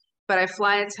 but I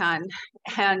fly a ton,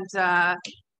 and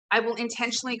I will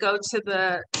intentionally go to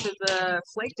the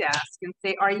flight desk and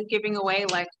say, "Are you giving away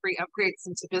like free upgrades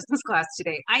into business class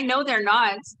today?" I know they're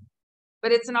not,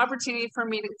 but it's an opportunity for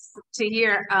me to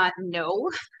hear, "No."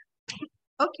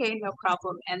 Okay, no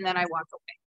problem, and then I walk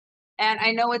away. And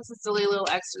I know it's a silly little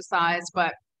exercise,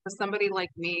 but for somebody like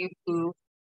me who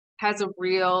has a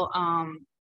real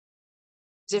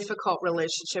difficult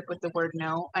relationship with the word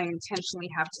no, I intentionally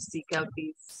have to seek out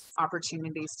these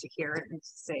opportunities to hear it and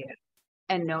to say it,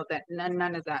 and know that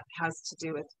none of that has to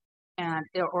do with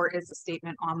or is a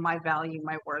statement on my value,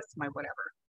 my worth, my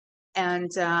whatever. And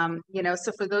you know,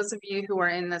 so for those of you who are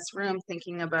in this room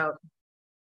thinking about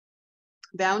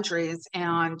boundaries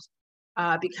and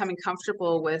becoming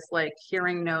comfortable with like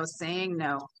hearing no, saying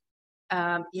no,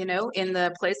 you know, in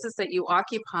the places that you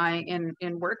occupy in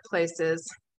workplaces,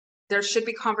 there should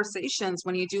be conversations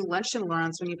when you do lunch and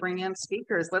learns, when you bring in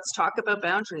speakers. Let's talk about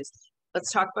boundaries. Let's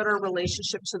talk about our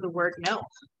relationship to the word no.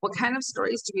 What kind of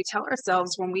stories do we tell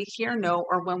ourselves when we hear no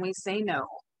or when we say no?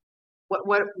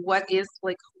 What is,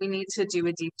 like, we need to do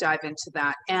a deep dive into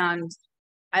that. And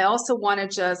I also want to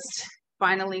just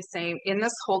finally say, in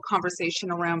this whole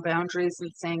conversation around boundaries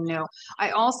and saying no, I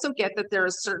also get that there are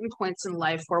certain points in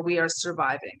life where we are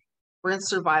surviving. We're in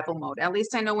survival mode. At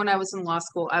least I know when I was in law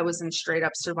school, I was in straight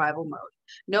up survival mode.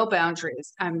 No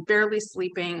boundaries. I'm barely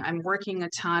sleeping. I'm working a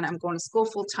ton. I'm going to school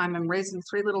full time. I'm raising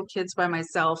 3 little kids by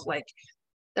myself. Like,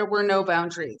 there were no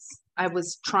boundaries. I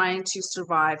was trying to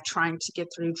survive, trying to get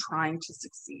through, trying to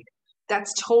succeed.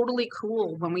 That's totally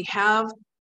cool when we have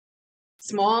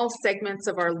small segments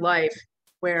of our life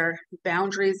where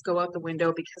boundaries go out the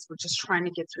window because we're just trying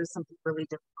to get through something really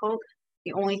difficult.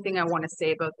 The only thing I want to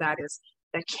say about that is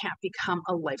that can't become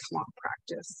a lifelong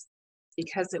practice,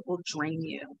 because it will drain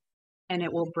you and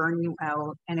it will burn you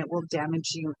out and it will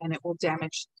damage you and it will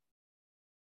damage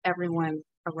everyone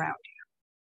around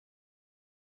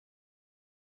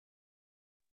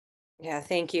you. Yeah,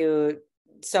 thank you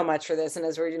so much for this. And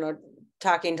as we're,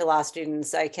 talking to law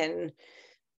students, I can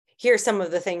hear some of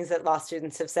the things that law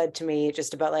students have said to me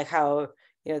just about like how,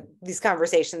 you know, these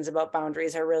conversations about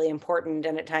boundaries are really important.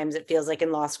 And at times it feels like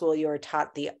in law school, you are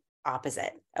taught the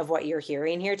opposite of what you're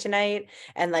hearing here tonight.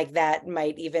 And like that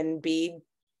might even be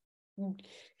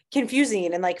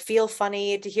confusing and like feel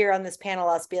funny to hear on this panel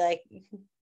us be like,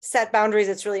 set boundaries,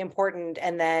 it's really important.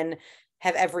 And then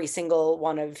have every single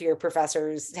one of your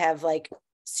professors have like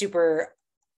super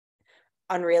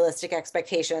unrealistic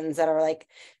expectations that are like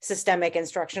systemic,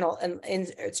 instructional,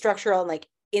 and structural and like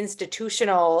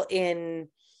institutional in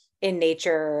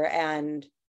nature. And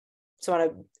so I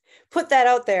want to put that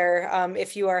out there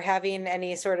if you are having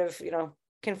any sort of, you know,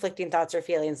 conflicting thoughts or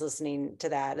feelings listening to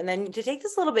that. And then to take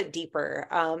this a little bit deeper,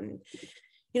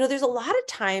 you know, there's a lot of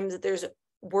times that there's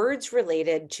words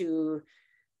related to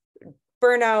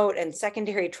burnout and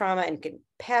secondary trauma and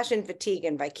compassion fatigue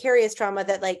and vicarious trauma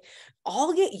that like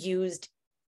all get used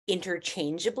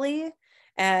interchangeably.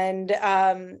 And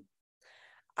I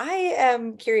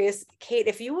am curious, Kate,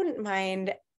 if you wouldn't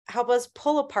mind, help us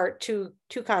pull apart two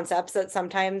concepts that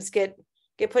sometimes get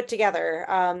put together.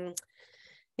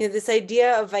 You know, this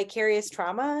idea of vicarious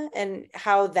trauma and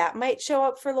how that might show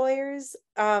up for lawyers,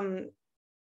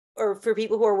 or for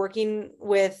people who are working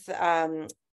with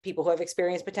people who have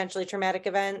experienced potentially traumatic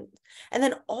events, and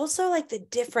then also like the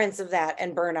difference of that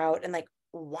and burnout and like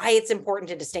why it's important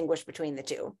to distinguish between the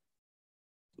two.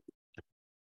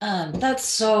 That's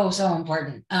so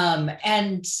important.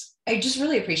 And I just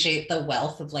really appreciate the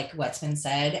wealth of like what's been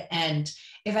said. And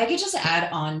if I could just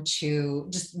add on to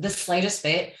just the slightest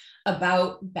bit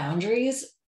about boundaries,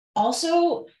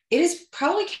 also, it is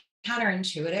probably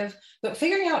counterintuitive, but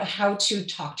figuring out how to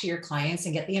talk to your clients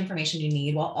and get the information you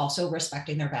need while also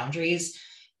respecting their boundaries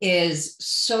is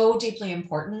so deeply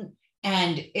important.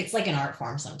 And it's like an art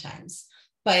form sometimes,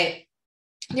 but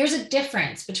there's a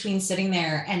difference between sitting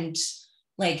there and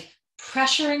like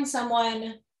pressuring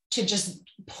someone to just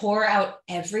pour out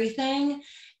everything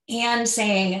and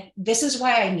saying, this is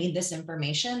why I need this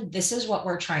information. This is what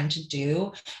we're trying to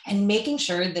do. And making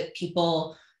sure that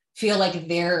people feel like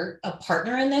they're a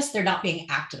partner in this, they're not being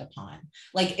acted upon.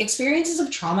 Like experiences of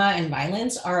trauma and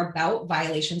violence are about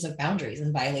violations of boundaries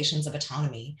and violations of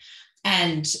autonomy.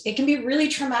 And it can be really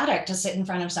traumatic to sit in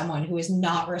front of someone who is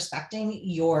not respecting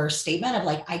your statement of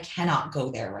like, I cannot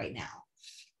go there right now.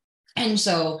 And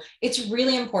so it's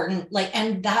really important, like,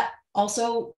 and that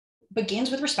also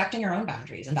begins with respecting your own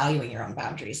boundaries and valuing your own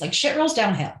boundaries. Like shit rolls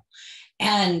downhill.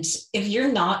 And if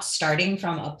you're not starting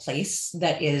from a place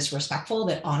that is respectful,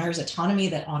 that honors autonomy,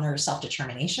 that honors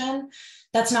self-determination,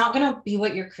 that's not going to be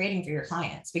what you're creating for your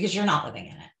clients because you're not living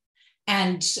in it.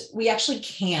 And we actually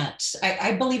can't,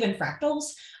 I believe in fractals.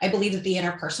 I believe that the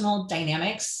interpersonal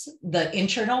dynamics, the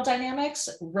internal dynamics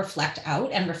reflect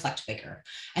out and reflect bigger.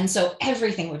 And so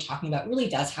everything we're talking about really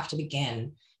does have to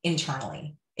begin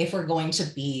internally if we're going to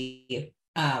be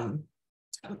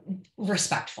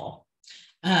respectful.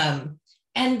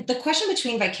 And the question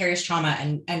between vicarious trauma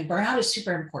and burnout is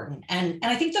super important. And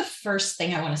I think the first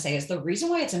thing I want to say is the reason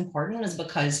why it's important is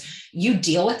because you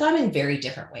deal with them in very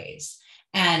different ways.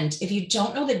 And if you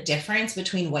don't know the difference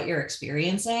between what you're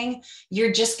experiencing,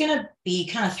 you're just going to be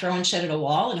kind of throwing shit at a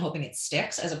wall and hoping it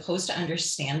sticks, as opposed to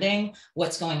understanding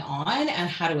what's going on and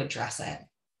how to address it.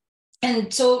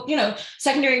 And so, you know,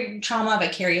 secondary trauma,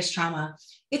 vicarious trauma,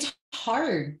 it's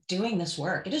hard doing this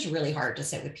work. It is really hard to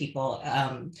sit with people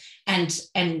and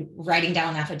writing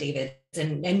down affidavits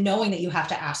and knowing that you have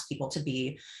to ask people to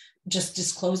be just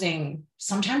disclosing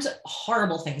sometimes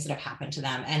horrible things that have happened to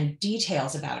them and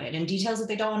details about it and details that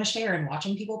they don't want to share, and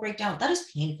watching people break down. That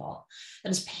is painful. That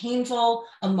is painful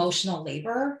emotional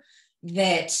labor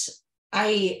that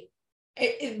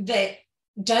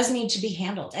does need to be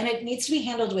handled. And it needs to be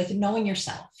handled with knowing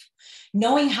yourself,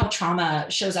 knowing how trauma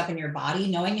shows up in your body,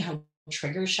 knowing how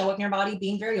triggers show up in your body,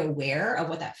 being very aware of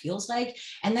what that feels like,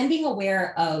 and then being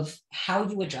aware of how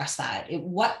you address that.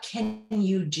 What can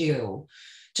you do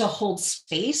to hold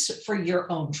space for your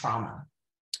own trauma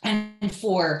and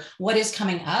for what is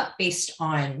coming up based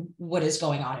on what is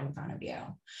going on in front of you?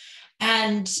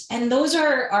 And those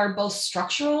are both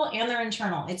structural and they're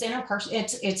internal. It's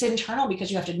interpersonal. It's internal because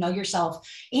you have to know yourself.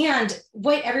 And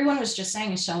what everyone was just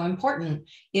saying is so important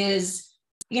is,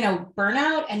 you know,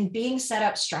 burnout and being set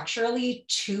up structurally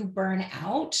to burn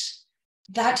out,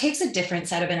 that takes a different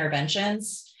set of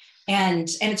interventions. And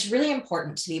it's really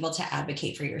important to be able to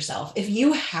advocate for yourself. If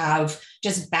you have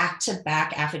just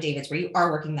back-to-back affidavits where you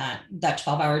are working that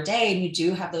 12-hour day and you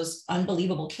do have those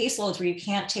unbelievable caseloads where you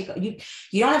can't take,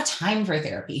 you don't have time for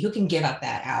therapy, who can give up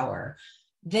that hour,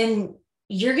 then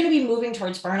you're going to be moving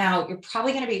towards burnout. You're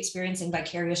probably going to be experiencing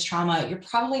vicarious trauma. You're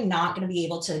probably not going to be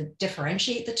able to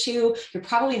differentiate the two. You're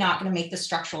probably not going to make the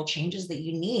structural changes that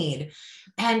you need.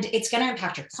 And it's going to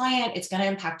impact your client. It's going to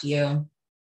impact you.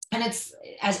 And it's,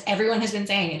 as everyone has been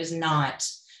saying, it is not,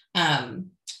 it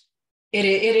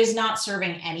is not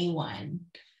serving anyone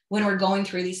when we're going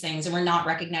through these things and we're not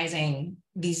recognizing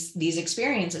these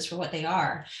experiences for what they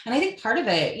are. And I think part of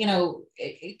it, you know,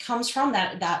 it comes from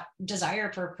that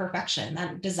desire for perfection,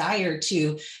 that desire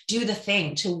to do the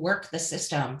thing, to work the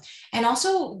system. And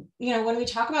also, you know, when we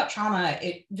talk about trauma,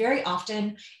 it very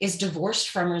often is divorced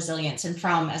from resilience and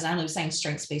from, as Natalie was saying,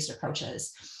 strengths-based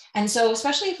approaches. And so,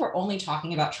 especially if we're only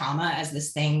talking about trauma as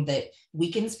this thing that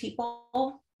weakens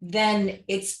people, then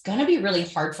it's going to be really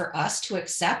hard for us to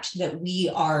accept that we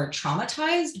are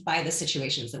traumatized by the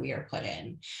situations that we are put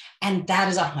in. And that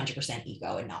is 100%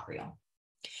 ego and not real.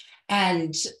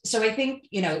 And so I think,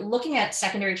 you know, looking at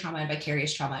secondary trauma and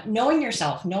vicarious trauma, knowing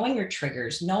yourself, knowing your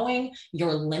triggers, knowing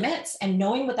your limits, and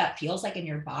knowing what that feels like in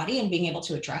your body and being able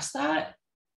to address that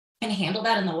and handle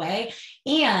that in the way,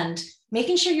 and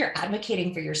making sure you're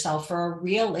advocating for yourself for a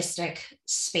realistic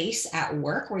space at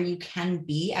work where you can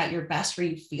be at your best, where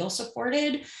you feel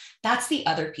supported. That's the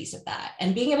other piece of that.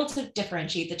 And being able to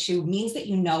differentiate the two means that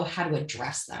you know how to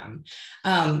address them.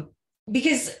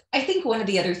 Because I think one of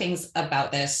the other things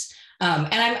about this,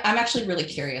 and I'm actually really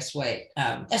curious what,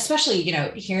 especially, you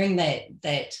know, hearing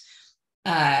that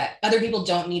other people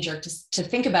don't knee-jerk to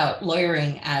think about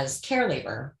lawyering as care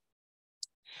labor.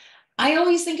 I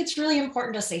always think it's really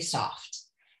important to stay soft.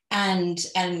 And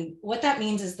what that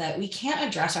means is that we can't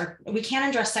address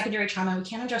secondary trauma, we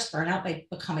can't address burnout by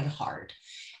becoming hard.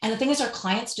 And the thing is, our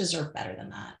clients deserve better than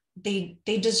that. They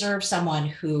deserve someone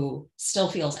who still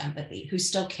feels empathy, who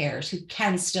still cares, who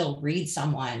can still read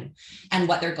someone and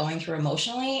what they're going through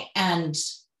emotionally and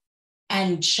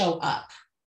show up.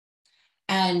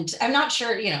 And I'm not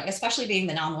sure, you know, especially being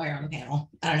the non-lawyer on the panel,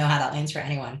 I don't know how that lands for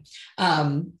anyone.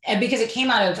 And because it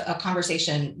came out of a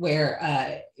conversation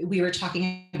where we were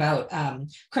talking about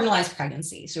criminalized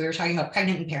pregnancy. So we were talking about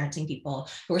pregnant and parenting people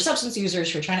who are substance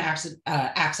users who are trying to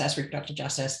access reproductive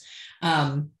justice.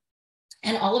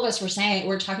 And all of us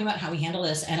we're talking about how we handle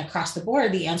this. And across the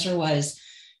board, the answer was,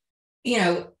 you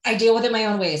know, I deal with it my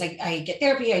own ways. I get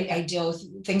therapy. I deal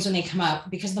with things when they come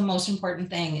up, because the most important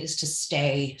thing is to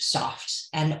stay soft.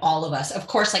 And all of us, of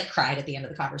course, like cried at the end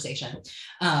of the conversation.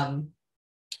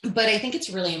 But I think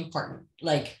it's really important.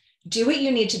 Like, do what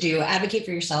you need to do, advocate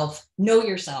for yourself, know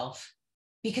yourself,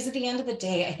 because at the end of the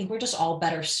day, I think we're just all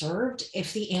better served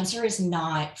if the answer is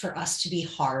not for us to be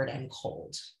hard and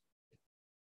cold.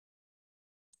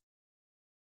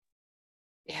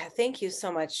 Yeah, thank you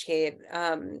so much, Kate.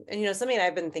 And you know, something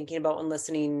I've been thinking about when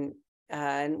listening,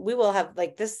 and we will have,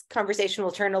 like, this conversation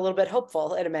will turn a little bit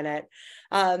hopeful in a minute.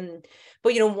 But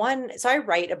you know, so I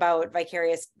write about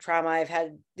vicarious trauma. I've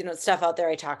had, you know, stuff out there,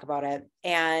 I talk about it.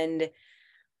 And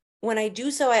when I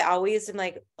do so, I always am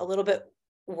like a little bit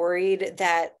worried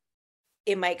that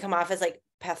it might come off as like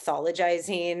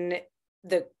pathologizing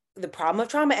the problem of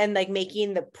trauma and like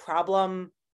making the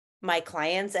problem my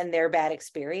clients and their bad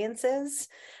experiences.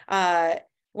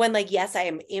 When, like, yes, I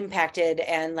am impacted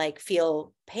and like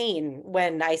feel pain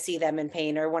when I see them in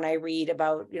pain or when I read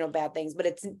about, you know, bad things, but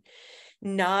it's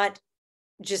not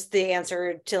just the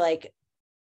answer to like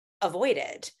avoid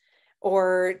it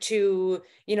or to,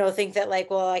 you know, think that like,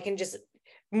 well, I can just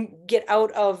get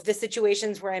out of the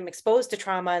situations where I'm exposed to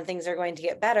trauma and things are going to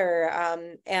get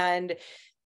better. And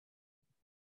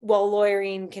while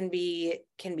lawyering can be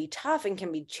tough and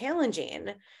can be challenging,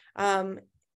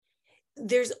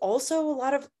 there's also a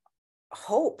lot of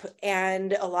hope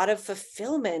and a lot of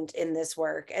fulfillment in this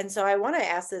work. And so I want to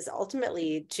ask this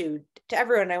ultimately to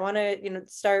everyone. I want to, you know,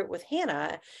 start with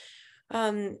Hannah.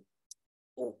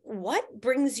 What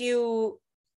brings you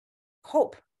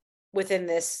hope within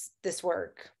this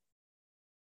work?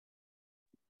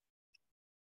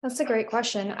 That's a great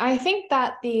question. I think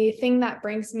that the thing that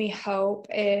brings me hope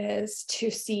is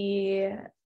to see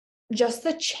just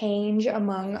the change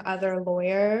among other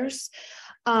lawyers,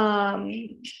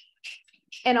 and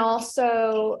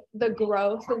also the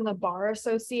growth in the bar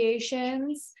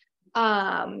associations,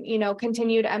 you know,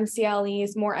 continued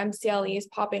MCLEs, more MCLEs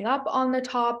popping up on the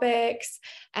topics,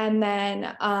 and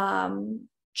then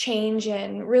change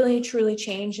and really truly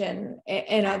change in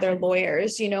other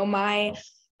lawyers. You know, my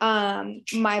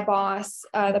boss,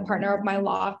 the partner of my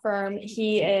law firm,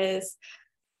 he's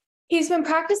been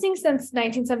practicing since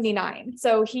 1979.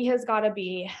 So he has got to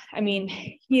be, I mean,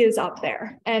 he is up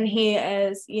there, and he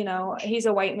is, you know, he's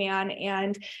a white man,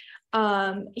 and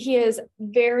he is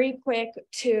very quick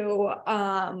to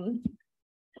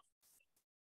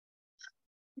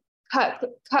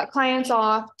cut clients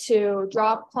off, to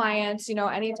drop clients, you know,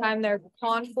 anytime there's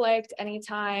conflict,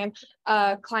 anytime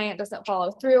a client doesn't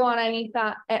follow through on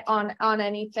anything,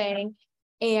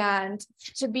 and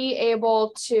to be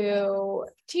able to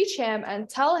teach him and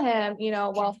tell him, you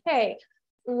know, well, hey,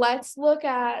 let's look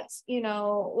at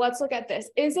this.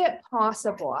 Is it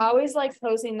possible? I always like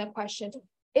posing the question,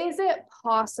 is it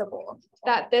possible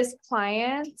that this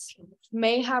client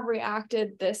may have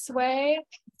reacted this way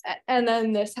and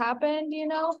then this happened, you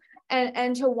know,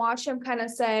 and to watch him kind of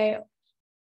say,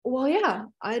 well, yeah,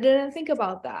 I didn't think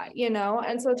about that, you know,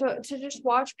 and so to just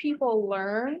watch people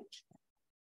learn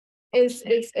is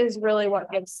really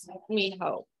what gives me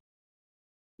hope.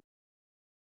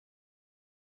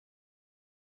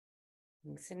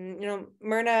 And, you know,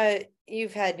 Myrna,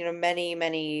 you've had, you know,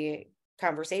 many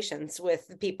conversations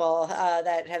with people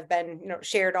that have been, you know,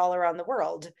 shared all around the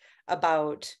world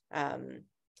about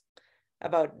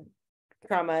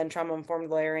trauma and trauma-informed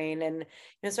lawyering. And, you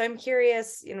know, so I'm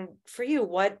curious, you know, for you,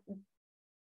 what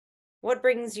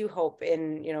brings you hope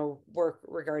in, you know, work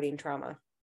regarding trauma?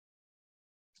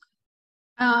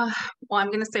 Well, I'm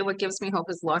going to say what gives me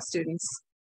hope is law students.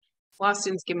 Law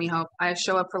students give me hope. I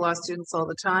show up for law students all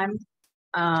the time.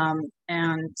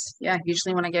 And yeah,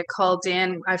 usually when I get called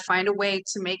in, I find a way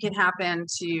to make it happen,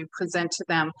 to present to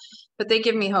them, but they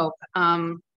give me hope.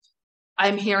 I'm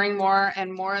hearing more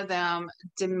and more of them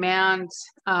demand,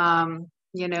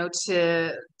 you know,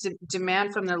 to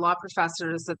demand from their law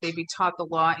professors that they be taught the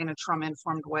law in a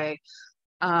trauma-informed way.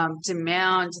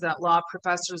 Demand that law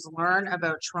professors learn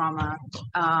about trauma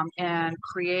and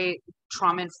create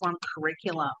trauma-informed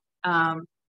curriculum.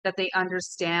 That they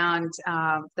understand,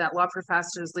 that law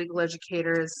professors, legal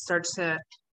educators start to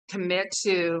commit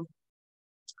to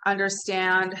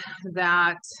understand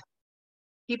that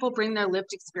people bring their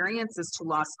lived experiences to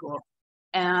law school.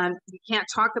 And you can't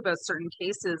talk about certain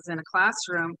cases in a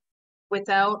classroom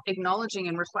without acknowledging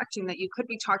and reflecting that you could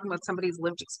be talking about somebody's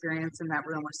lived experience in that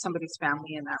room or somebody's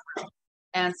family in that room.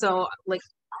 And so, like,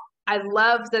 I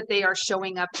love that they are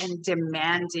showing up and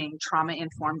demanding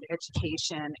trauma-informed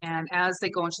education. And as they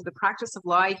go into the practice of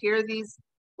law, I hear these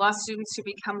law students who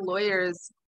become lawyers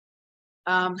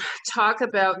talk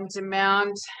about and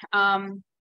demand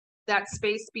that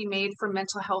space be made for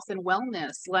mental health and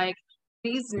wellness. Like,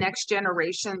 these next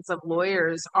generations of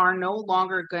lawyers are no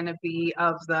longer going to be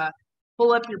of the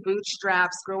pull up your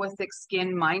bootstraps, grow a thick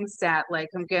skin mindset, like,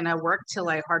 I'm going to work till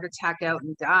I heart attack out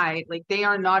and die. Like, they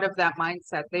are not of that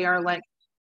mindset. They are like,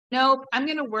 nope, I'm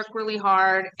going to work really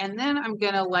hard, and then I'm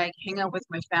going to, like, hang out with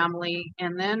my family,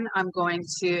 and then I'm going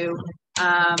to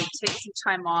take some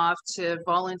time off to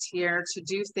volunteer, to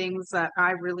do things that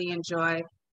I really enjoy,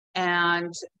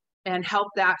 and help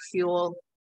that fuel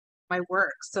my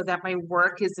work so that my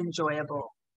work is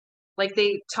enjoyable. Like,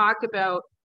 they talk about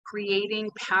creating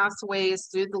pathways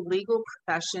through the legal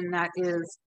profession that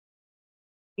is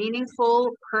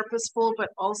meaningful, purposeful, but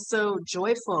also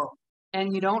joyful.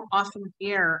 And you don't often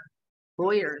hear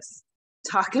lawyers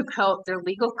talk about their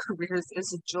legal careers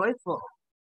as joyful.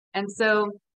 And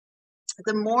so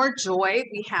the more joy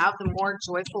we have, the more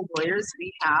joyful lawyers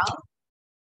we have,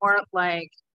 more like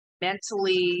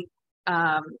mentally,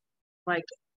 like,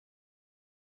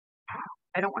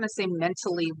 I don't want to say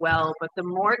mentally well, but the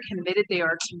more committed they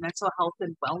are to mental health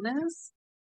and wellness,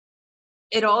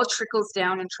 it all trickles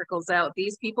down and trickles out.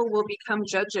 These people will become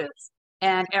judges,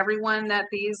 and everyone that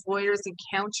these lawyers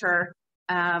encounter,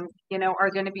 you know,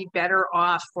 are going to be better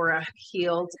off for a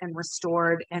healed and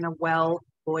restored and a well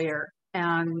lawyer.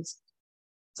 And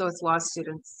so it's law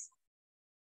students.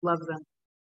 Love them.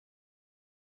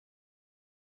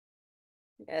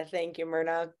 Yeah, thank you,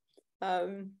 Myrna.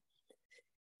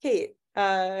 Kate,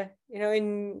 you know,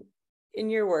 in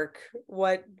your work,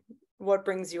 what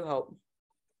brings you hope?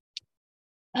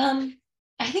 I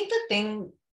think the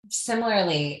thing,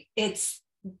 similarly, it's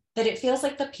that it feels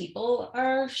like the people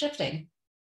are shifting.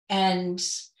 And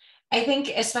I think,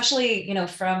 especially, you know,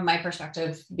 from my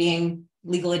perspective, being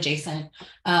legal adjacent,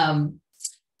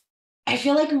 I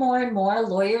feel like more and more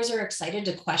lawyers are excited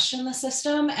to question the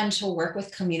system and to work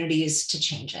with communities to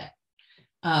change it.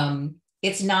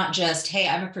 It's not just, hey,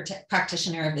 I'm a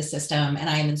practitioner of the system and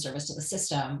I am in service to the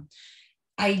system.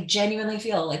 I genuinely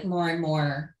feel like more and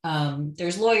more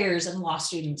there's lawyers and law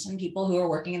students and people who are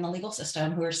working in the legal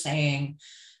system who are saying,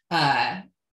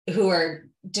 who are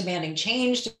demanding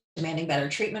change, demanding better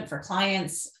treatment for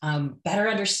clients, better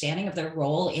understanding of their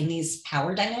role in these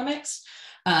power dynamics.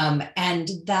 And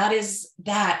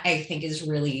that I think is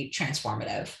really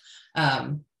transformative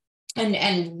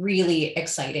and really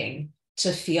exciting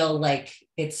to feel like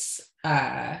it's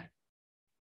more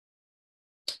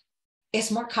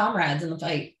comrades in the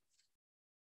fight.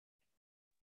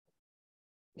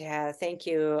 Yeah, thank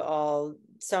you all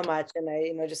so much. And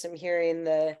I, just I'm hearing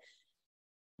the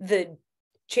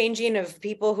changing of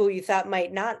people who you thought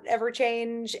might not ever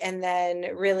change, and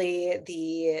then really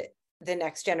the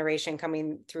next generation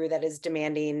coming through that is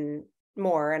demanding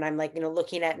more. And I'm like,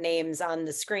 looking at names on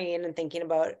the screen and thinking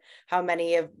about how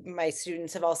many of my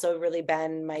students have also really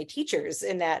been my teachers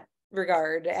in that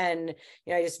regard. And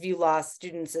I just view law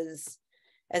students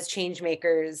as change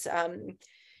makers.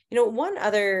 One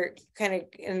other kind of,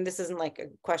 and this isn't like a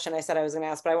question I said I was going to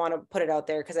ask, but I want to put it out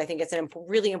there because I think it's a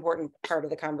really important part of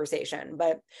the conversation.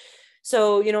 But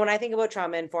so, when I think about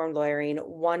trauma-informed lawyering,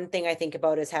 one thing I think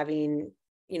about is having,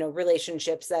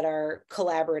 relationships that are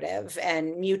collaborative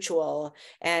and mutual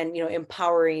and,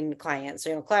 empowering clients.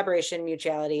 So, collaboration,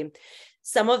 mutuality.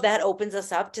 Some of that opens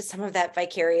us up to some of that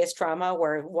vicarious trauma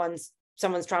where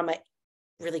someone's trauma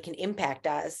really can impact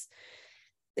us.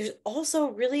 There's also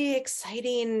really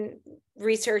exciting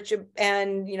research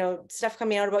and, stuff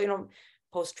coming out about,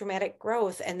 post-traumatic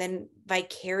growth and then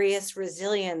vicarious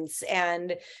resilience.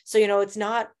 And so, it's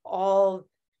not all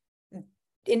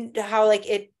in how like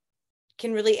it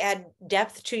can really add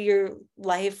depth to your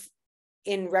life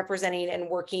in representing and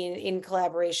working in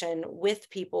collaboration with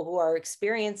people who are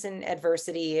experiencing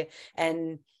adversity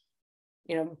and,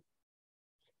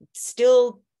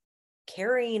 still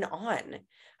carrying on.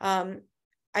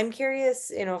 I'm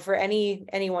curious, for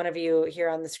any one of you here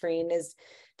on the screen, does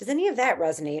any of that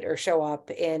resonate or show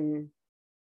up in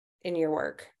your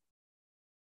work?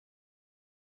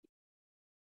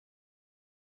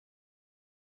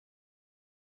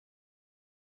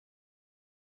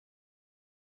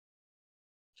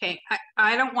 Okay,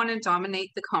 I don't want to dominate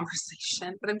the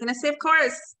conversation, but I'm going to say, of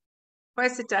course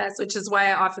it does, which is why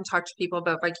I often talk to people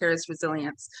about vicarious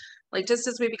resilience. Like, just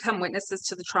as we become witnesses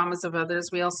to the traumas of others,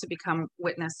 we also become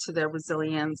witness to their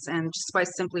resilience. And just by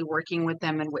simply working with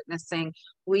them and witnessing,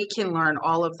 we can learn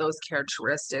all of those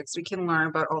characteristics. We can learn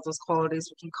about all those qualities.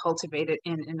 We can cultivate it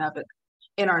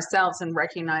in ourselves and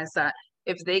recognize that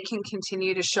if they can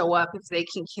continue to show up, if they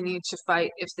can continue to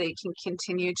fight, if they can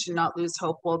continue to not lose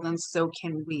hope, well, then so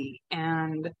can we.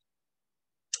 And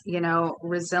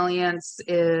resilience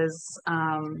is,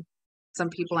 some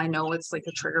people I know it's like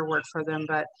a trigger word for them,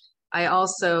 but I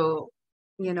also,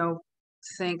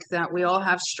 think that we all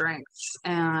have strengths,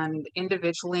 and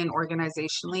individually and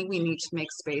organizationally, we need to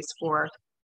make space for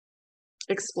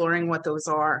exploring what those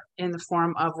are in the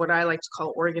form of what I like to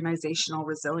call organizational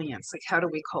resilience. Like, how do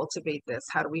we cultivate this?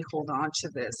 How do we hold on to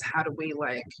this? How do we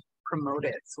promote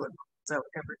it so it's out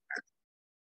everywhere?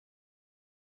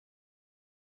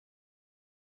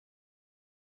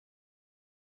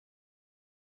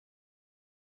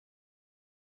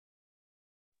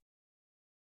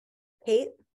 Kate,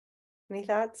 any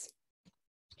thoughts?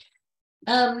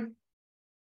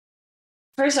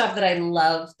 First off, that I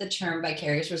love the term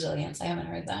vicarious resilience. I haven't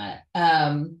heard that.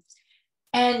 And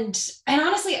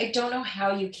honestly, I don't know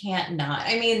how you can't not.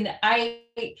 I mean, I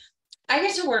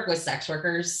get to work with sex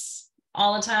workers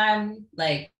all the time.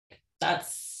 Like,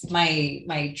 that's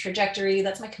my trajectory.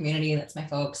 That's my community. That's my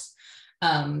folks.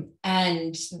 And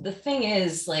the thing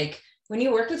is, like, when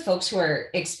you work with folks who are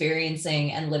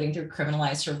experiencing and living through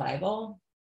criminalized survival,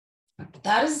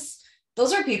 those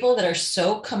are people that are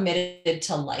so committed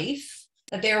to life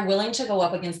that they are willing to go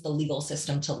up against the legal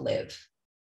system to live.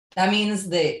 That means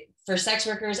that for sex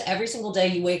workers, every single day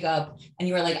you wake up and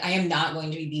you are like, I am not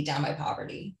going to be beat down by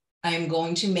poverty. I am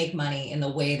going to make money in the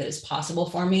way that is possible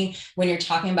for me. When you're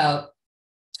talking about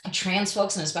trans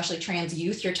folks, and especially trans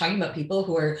youth, you're talking about people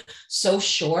who are so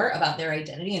sure about their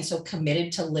identity and so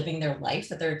committed to living their life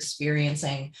that they're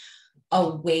experiencing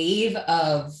a wave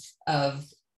of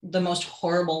the most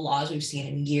horrible laws we've seen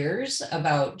in years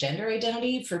about gender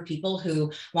identity, for people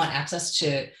who want access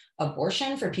to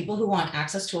abortion, for people who want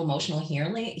access to emotional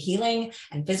healing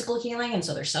and physical healing, and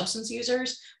so they're substance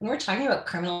users. When we're talking about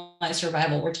criminalized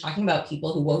survival, we're talking about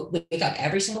people who wake up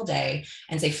every single day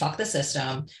and say, fuck the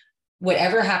system.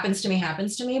 Whatever happens to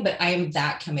me, but I am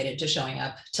that committed to showing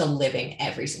up to living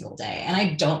every single day. And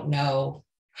I don't know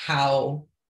how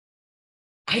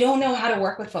to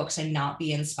work with folks and not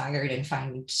be inspired and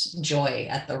find joy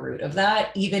at the root of that,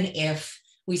 even if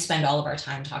we spend all of our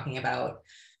time talking about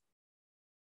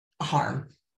harm.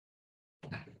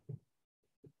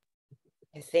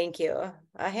 Thank you.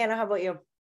 Hannah, how about you?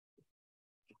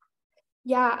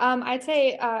 Yeah, I'd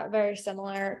say very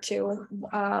similar to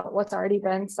what's already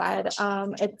been said.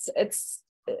 It's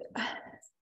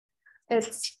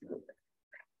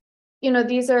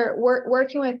these are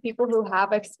working with people who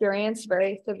have experienced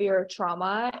very severe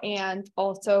trauma and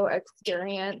also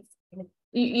experience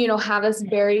you know, have this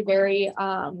very, very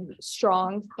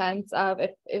strong sense of,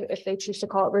 if they choose to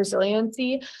call it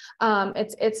resiliency.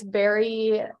 It's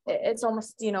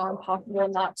almost, you know, impossible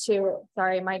not to,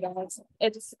 sorry, my guys,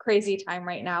 it's crazy time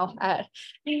right now.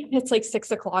 It's like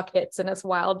 6 o'clock hits and it's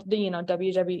wild, you know,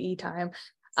 WWE time.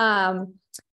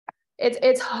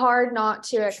 It's hard not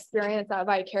to experience that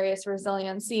vicarious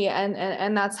resiliency.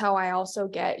 And that's how I also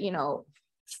get, you know,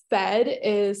 fed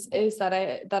is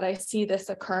that I see this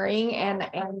occurring, and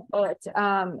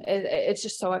it's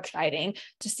just so exciting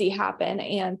to see happen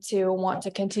and to want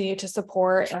to continue to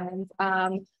support. And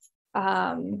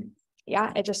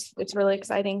yeah, it's really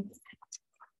exciting.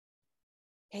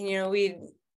 And, you know, we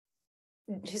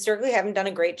historically haven't done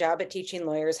a great job at teaching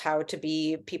lawyers how to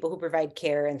be people who provide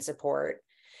care and support.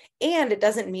 And it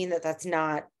doesn't mean that that's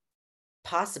not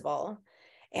possible.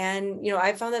 And, you know,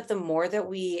 I found that the more that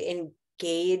we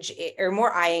engage, or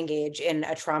more I engage in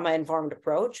a trauma-informed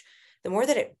approach, the more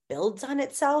that it builds on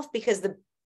itself, because the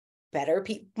better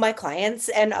my clients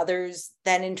and others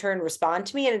then in turn respond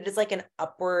to me. And it is like an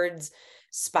upwards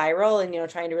spiral, and, you know,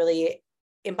 trying to really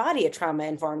embody a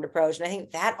trauma-informed approach. And I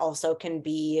think that also can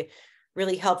be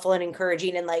really helpful and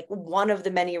encouraging. And like one of the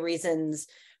many reasons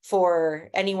for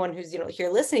anyone who's, you know, here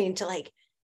listening to like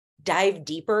dive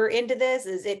deeper into this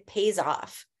is it pays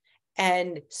off.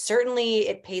 And certainly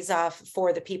it pays off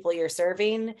for the people you're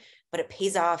serving, but it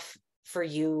pays off for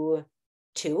you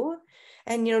too.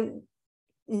 And, you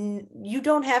know, you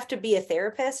don't have to be a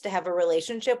therapist to have a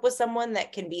relationship with someone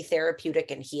that can be therapeutic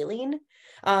and healing.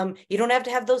 You don't have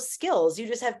to have those skills. You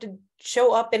just have to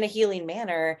show up in a healing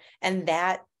manner, and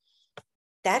that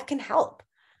can help.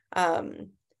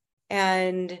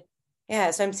 And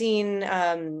yeah, so I'm seeing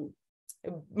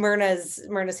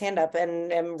Myrna's hand up,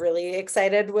 and I'm really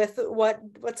excited with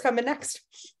what's coming next.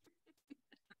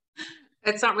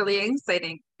 It's not really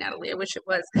exciting, Natalie. I wish it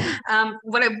was.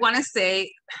 What I want to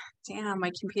say, damn,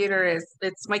 my computer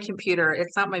it's my computer.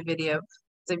 It's not my video.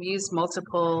 So I've used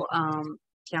multiple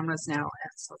cameras now,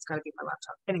 so it's got to be my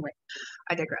laptop. Anyway,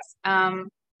 I digress.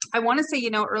 I want to say,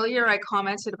 you know, earlier I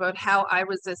commented about how I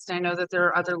resist. I know that there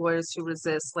are other lawyers who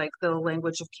resist, like the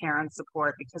language of care and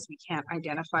support, because we can't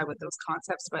identify with those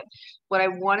concepts. But what I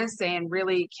want to say and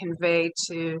really convey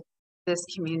to this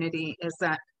community is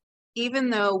that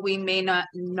even though we may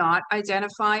not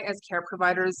identify as care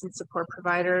providers and support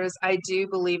providers, I do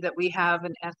believe that we have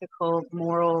an ethical,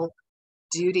 moral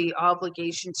duty,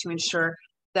 obligation to ensure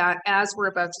that as we're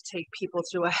about to take people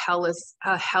through a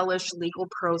hellish legal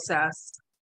process,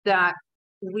 that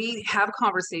we have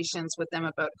conversations with them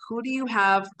about who do you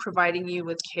have providing you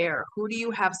with care? Who do you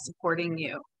have supporting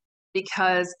you?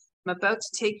 Because I'm about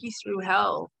to take you through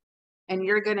hell, and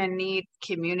you're going to need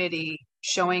community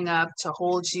showing up to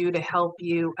hold you, to help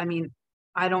you. I mean,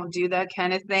 I don't do that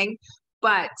kind of thing,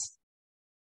 but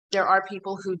there are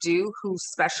people who do, who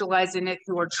specialize in it,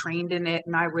 who are trained in it.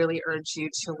 And I really urge you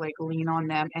to like lean on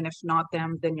them. And if not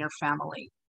them, then your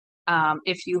family.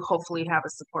 If you hopefully have a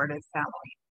supportive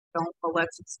family. But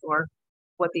let's explore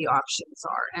what the options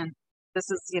are. And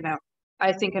this is, you know,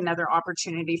 I think another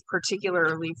opportunity,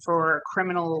 particularly for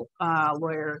criminal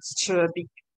lawyers, to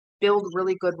build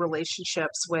really good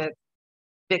relationships with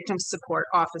victim support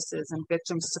offices and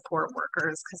victim support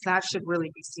workers, because that should really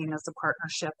be seen as a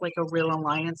partnership, like a real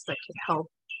alliance that could help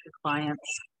your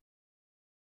clients.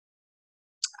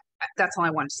 That's all I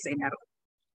wanted to say, Natalie.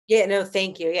 Yeah, no,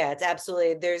 thank you. Yeah, it's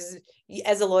absolutely,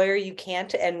 as a lawyer, you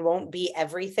can't and won't be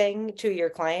everything to your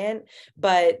client,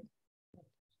 but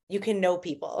you can know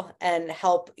people and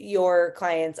help your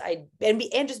clients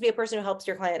and just be a person who helps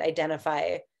your client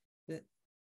identify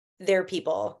their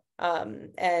people.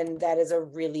 And that is a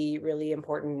really, really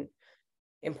important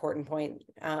point.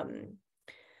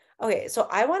 Okay, so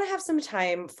I want to have some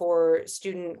time for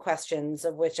student questions,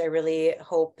 of which I really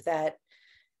hope that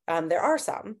there are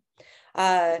some.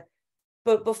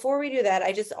 But before we do that,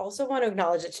 I just also want to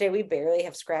acknowledge that today we barely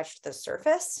have scratched the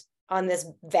surface on this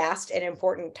vast and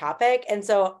important topic. And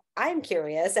so I'm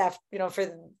curious, for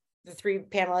the three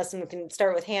panelists, and we can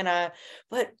start with Hannah,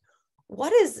 but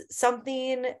what is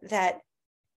something that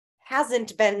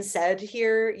hasn't been said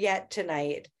here yet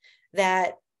tonight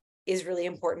that is really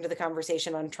important to the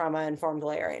conversation on trauma-informed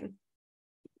lawyering?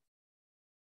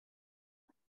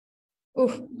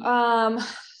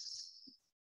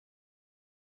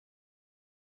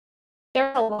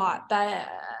 There's a lot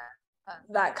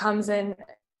that comes in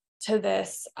to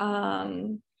this.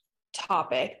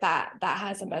 topic that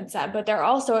hasn't been said, but there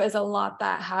also is a lot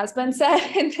that has been said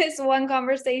in this one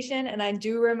conversation. And I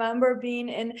do remember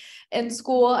being in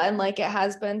school, and like it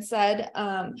has been said,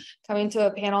 coming to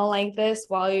a panel like this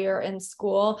while you're in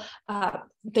school.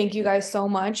 Thank you guys so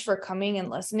much for coming and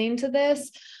listening to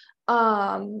this.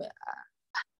 I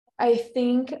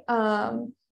think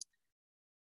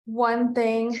one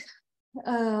thing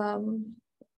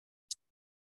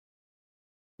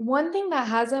that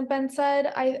hasn't been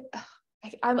said, I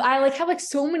like have like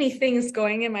so many things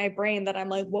going in my brain that I'm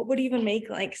like, what would even make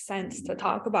like sense to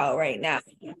talk about right now?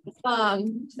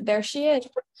 There she is.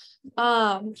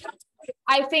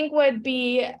 I think would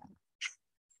be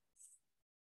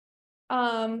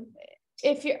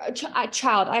if you're a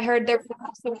child, I heard there was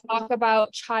some talk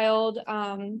about child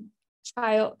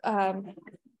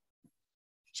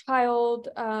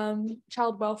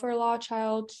welfare law,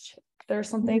 there's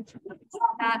something like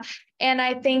that. And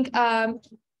I think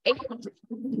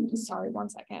sorry, one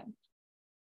second.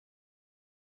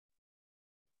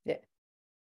 Yeah.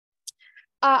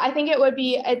 I think it would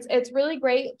be, it's really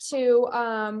great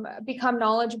to become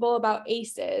knowledgeable about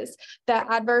ACEs, the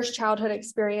adverse childhood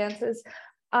experiences.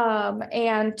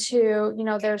 And to, you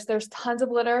know, there's tons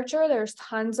of literature, there's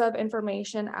tons of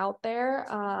information out there.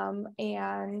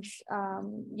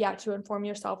 Yeah, to inform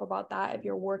yourself about that if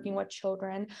you're working with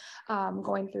children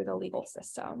going through the legal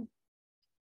system.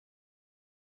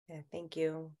 Yeah, thank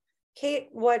you. Kate,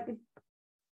 what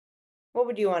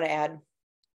would you want to add?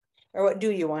 Or what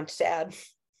do you want to add?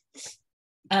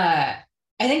 I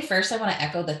think first I want to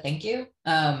echo the thank you.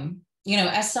 You know,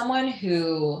 as someone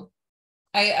who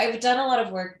I've done a lot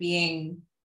of work being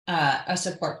a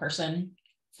support person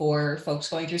for folks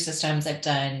going through systems. I've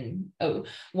done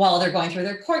while they're going through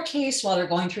their court case, while they're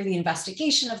going through the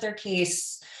investigation of their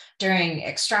case, during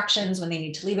extractions when they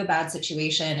need to leave a bad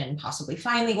situation and possibly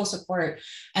find legal support.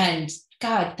 And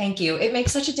God, thank you. It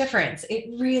makes such a difference. It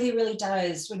really, really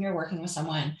does when you're working with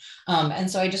someone. And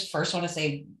so I just first want to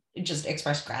say, just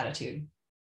express gratitude.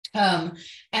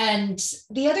 And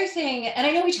the other thing, and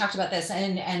I know we talked about this,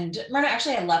 and Myrna,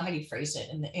 actually, I love how you phrased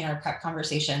it in our prep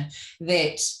conversation,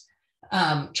 that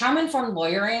trauma-informed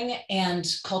lawyering and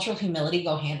cultural humility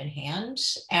go hand in hand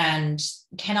and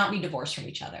cannot be divorced from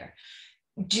each other.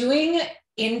 Doing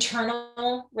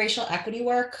internal racial equity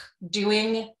work,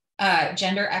 doing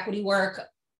gender equity work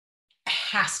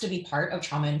has to be part of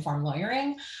trauma-informed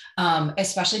lawyering,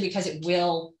 especially because it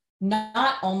will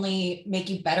not only make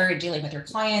you better at dealing with your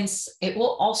clients, it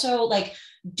will also, like,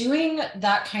 doing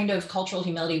that kind of cultural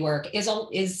humility work is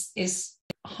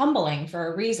humbling for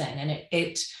a reason, and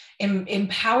it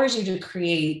empowers you to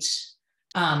create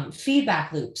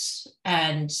feedback loops,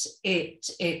 and it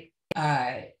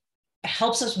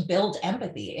helps us build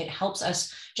empathy. It helps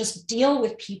us just deal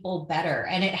with people better,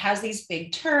 and it has these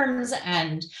big terms.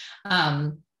 And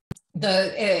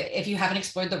if you haven't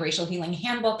explored the Racial Healing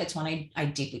Handbook, it's one I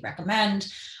deeply recommend.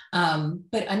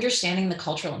 But understanding the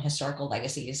cultural and historical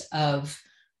legacies of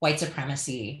white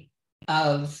supremacy,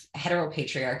 of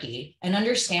heteropatriarchy, and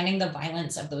understanding the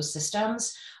violence of those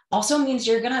systems also means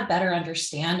you're going to better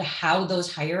understand how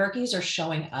those hierarchies are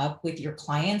showing up with your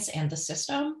clients and the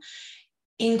system,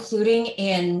 including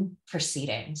in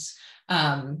proceedings.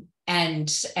 And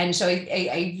so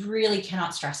I really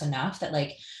cannot stress enough that,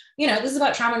 like, you know, this is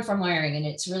about trauma-informed lawyering, and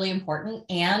it's really important.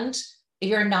 And if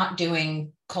you're not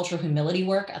doing cultural humility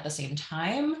work at the same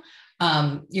time,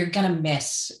 you're going to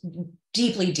miss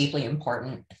deeply, deeply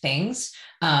important things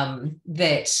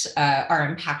that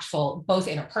are impactful both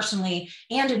interpersonally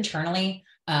and internally,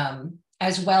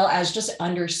 as well as just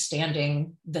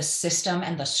understanding the system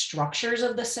and the structures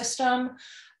of the system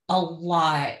a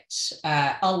lot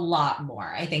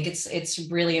more. I think it's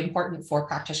really important for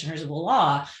practitioners of the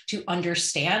law to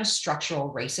understand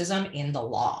structural racism in the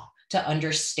law, to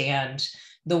understand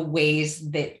the ways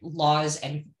that laws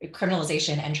and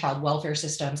criminalization and child welfare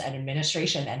systems and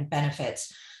administration and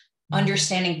benefits,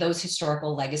 understanding those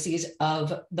historical legacies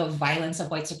of the violence of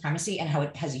white supremacy and how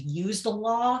it has used the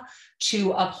law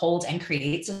to uphold and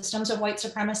create systems of white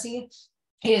supremacy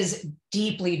is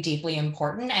deeply, deeply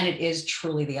important. And it is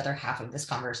truly the other half of this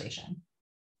conversation.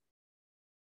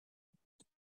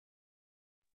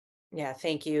 Yeah,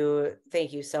 thank you.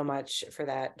 Thank you so much for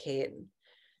that, Kate.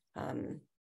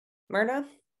 Myrna?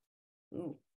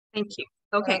 Thank you.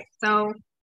 Okay, so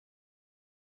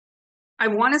I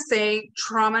want to say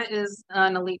trauma is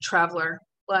an elite traveler.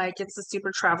 Like, it's a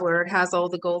super traveler. It has all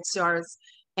the gold stars.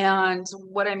 And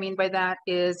what I mean by that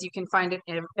is you can find it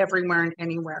everywhere and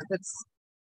anywhere. It's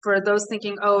for those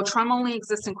thinking, oh, trauma only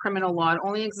exists in criminal law, it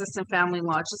only exists in family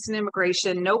law, it's just in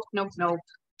immigration. Nope, nope, nope.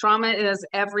 Trauma is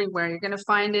everywhere. You're going to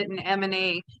find it in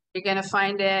M&A. You're going to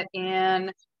find it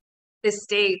in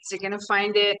estates. You're going to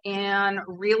find it in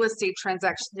real estate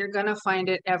transactions. You're going to find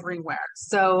it everywhere.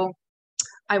 So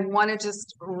I want to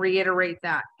just reiterate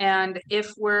that. And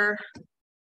if we're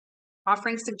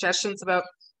offering suggestions about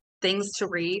things to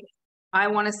read, I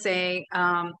want to say,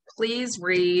 please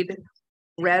read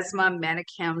Resmaa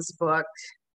Menakem's book.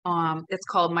 It's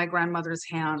called My Grandmother's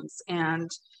Hands. And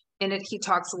in it, he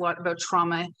talks a lot about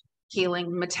trauma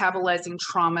healing, metabolizing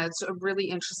trauma. It's a really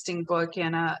interesting book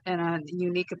and a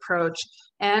unique approach.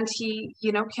 And he,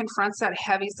 confronts that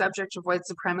heavy subject of white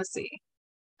supremacy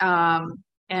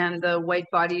and the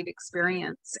white-bodied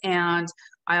experience. And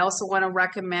I also want to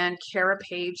recommend Kara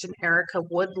Page and Erica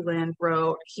Woodland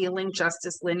wrote Healing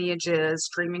Justice Lineages,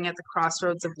 Streaming at the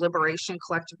Crossroads of Liberation,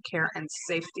 Collective Care, and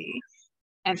Safety.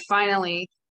 And finally,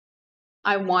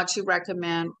 I want to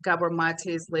recommend Gabor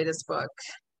Mate's latest book,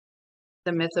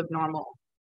 The Myth of Normal.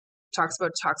 Talks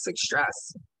about toxic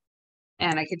stress.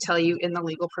 And I could tell you in the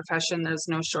legal profession, there's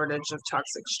no shortage of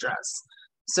toxic stress.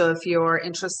 So if you're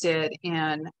interested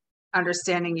in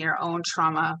understanding your own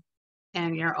trauma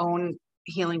and your own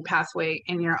healing pathway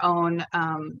and your own,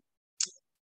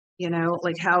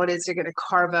 like how it is you're going to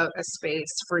carve out a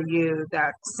space for you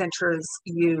that centers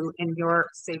you in your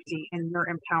safety and your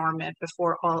empowerment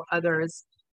before all others,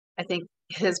 I think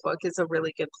his book is a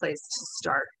really good place to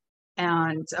start.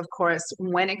 And of course,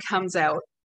 when it comes out,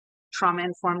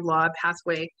 Trauma-Informed Law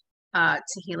Pathway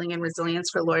to Healing and Resilience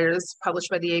for Lawyers, published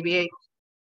by the ABA.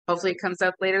 Hopefully it comes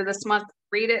out later this month.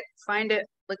 Read it, find it,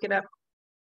 look it up.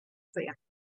 So yeah.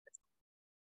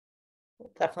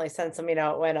 Definitely send something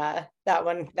out when that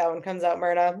one comes out,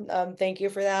 Myrna. Thank you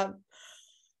for that.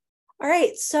 All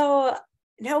right, so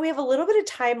now we have a little bit of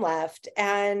time left,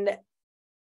 and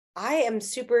I am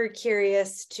super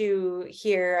curious to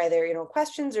hear either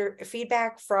questions or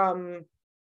feedback from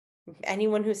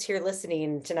anyone who's here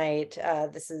listening tonight.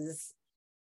 This is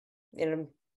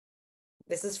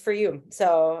for you.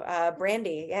 So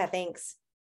Brandy, yeah, thanks.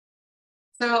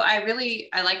 So I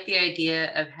like the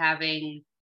idea of having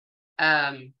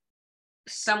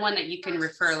someone that you can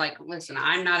refer, like, listen,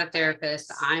 I'm not a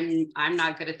therapist. I'm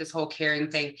not good at this whole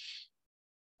caring thing.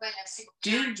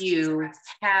 Do you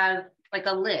have like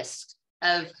a list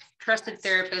of trusted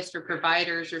therapists or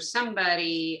providers or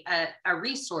somebody, a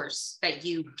resource that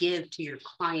you give to your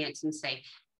clients and say,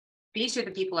 these are the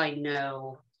people I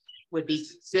know would be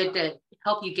good to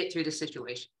help you get through the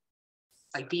situation?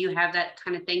 Like, do you have that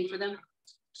kind of thing for them?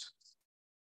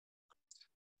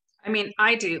 I mean,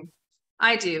 I do.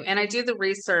 And I do the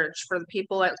research for the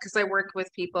people because I work with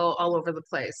people all over the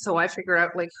place. So I figure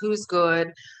out like who's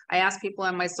good. I ask people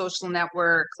on my social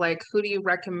network, like, who do you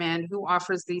recommend? Who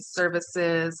offers these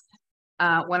services?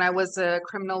 When I was a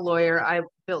criminal lawyer, I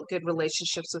built good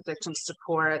relationships with victim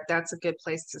support. That's a good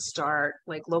place to start,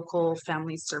 like local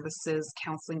family services,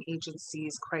 counseling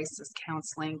agencies, crisis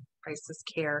counseling, crisis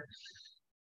care.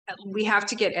 We have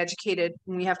to get educated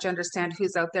and we have to understand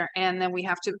who's out there. And then we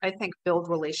have to, I think, build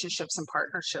relationships and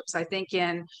partnerships. I think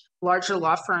in larger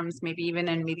law firms, maybe even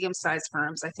in medium-sized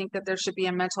firms, I think that there should be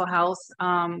a mental health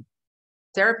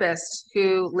therapist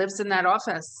who lives in that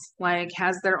office, like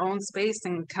has their own space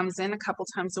and comes in a couple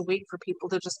times a week for people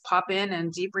to just pop in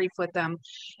and debrief with them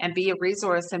and be a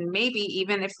resource. And maybe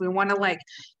even if we want to like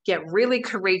get really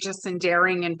courageous and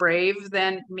daring and brave,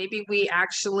 then maybe we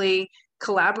actually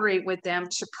collaborate with them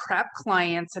to prep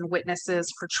clients and witnesses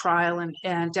for trial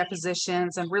and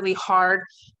depositions and really hard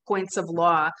points of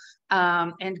law,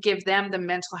 and give them the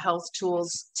mental health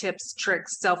tools, tips,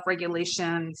 tricks,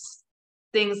 self-regulations,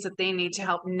 things that they need to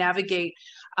help navigate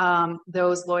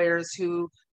those lawyers who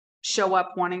show up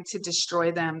wanting to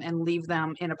destroy them and leave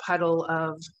them in a puddle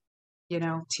of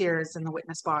tears in the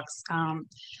witness box.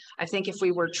 I think if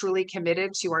we were truly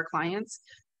committed to our clients,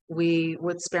 we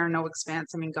would spare no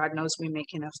expense. I mean, God knows we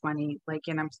make enough money. Like,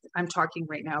 and I'm talking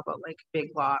right now about like big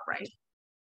law, right?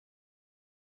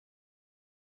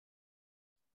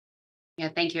 Yeah,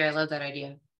 thank you. I love that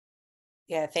idea.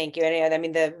 Yeah, thank you. And I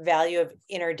mean, the value of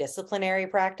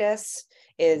interdisciplinary practice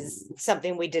is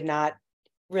something we did not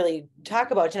really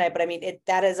talk about tonight, but I mean,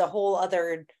 that is a whole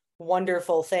other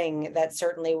wonderful thing that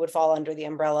certainly would fall under the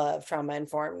umbrella of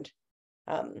trauma-informed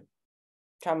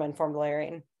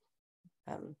lawyering.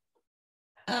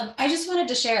 I just wanted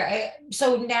to share.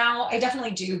 So now I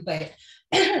definitely do, but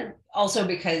also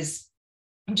because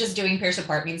I'm just doing peer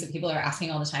support means that people are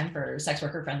asking all the time for sex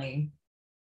worker friendly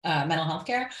mental health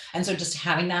care. And so just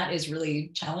having that is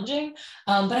really challenging.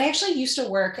 But I actually used to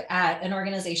work at an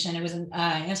organization. It was an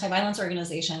anti-violence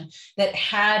organization that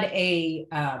had a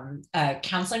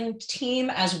counseling team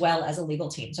as well as a legal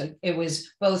team. So it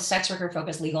was both sex worker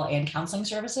focused legal and counseling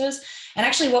services. And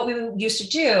actually what we used to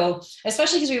do,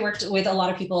 especially because we worked with a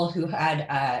lot of people who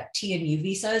had T and U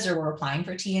visas or were applying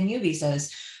for T and U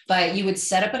visas, but you would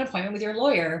set up an appointment with your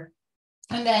lawyer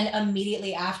and then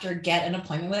immediately after get an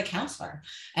appointment with a counselor.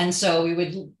 And so we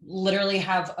would literally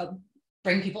have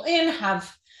bring people in,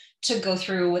 have to go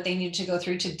through what they needed to go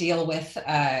through to deal with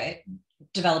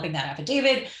developing that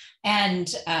affidavit. And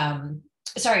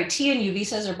T and U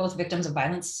visas are both victims of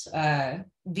violence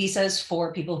visas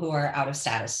for people who are out of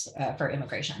status for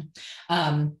immigration.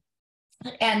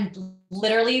 And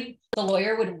literally the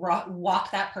lawyer would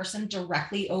walk that person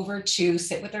directly over to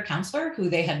sit with their counselor who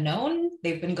they had known.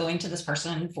 They've been going to this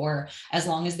person for as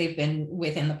long as they've been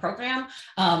within the program.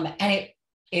 And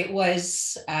it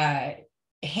was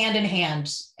hand in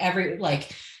hand,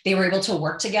 they were able to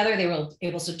work together. They were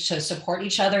able to support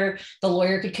each other. The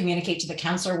lawyer could communicate to the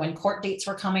counselor when court dates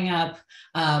were coming up.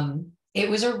 It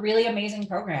was a really amazing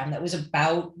program that was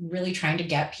about really trying to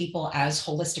get people as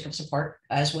holistic of support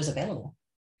as was available.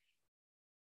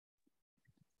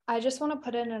 I just want to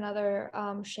put in another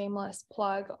shameless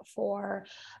plug for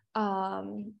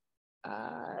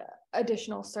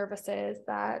additional services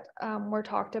that were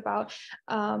talked about,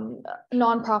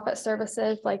 nonprofit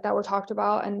services like that were talked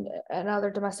about, and other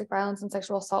domestic violence and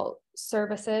sexual assault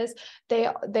services.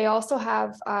 They also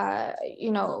have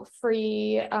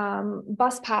free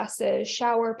bus passes,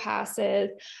 shower passes,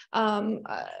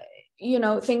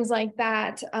 things like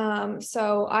that.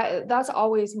 So that's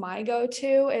always my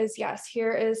go-to is, yes,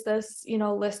 here is this,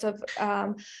 list of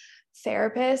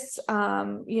therapists.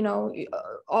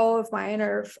 All of mine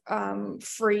are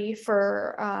free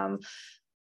for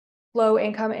low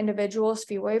income individuals,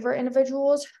 fee waiver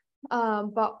individuals.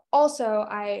 But also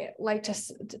I like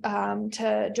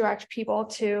to direct people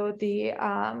to the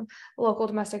local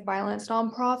domestic violence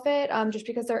nonprofit, just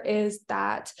because there is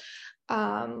that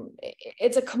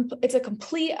it's a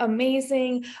complete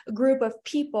amazing group of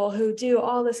people who do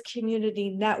all this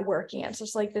community networking. It's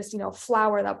just like this,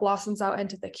 flower that blossoms out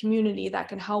into the community that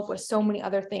can help with so many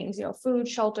other things, food,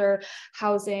 shelter,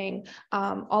 housing,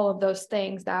 all of those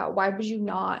things. That why would you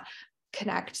not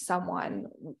connect someone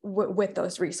with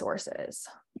those resources?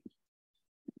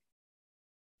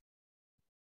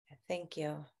 Thank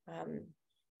you.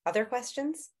 Other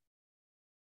questions?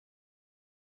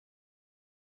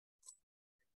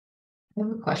 I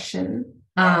have a question.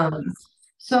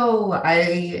 So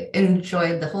I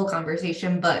enjoyed the whole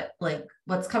conversation, but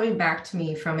what's coming back to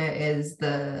me from it is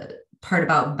the part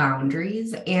about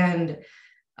boundaries, and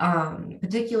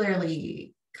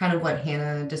particularly kind of what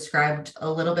Hannah described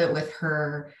a little bit with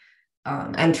her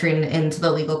entering into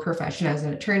the legal profession as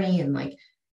an attorney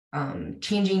and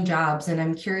changing jobs. And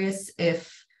I'm curious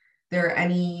if you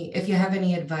have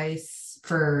any advice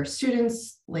for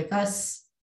students like us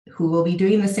who will be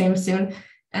doing the same soon,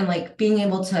 and being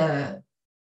able to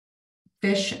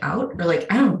fish out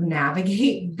or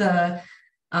navigate the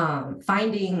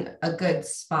finding a good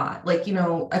spot,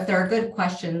 if there are good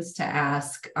questions to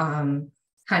ask,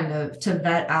 kind of to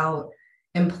vet out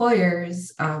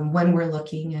employers when we're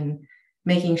looking, and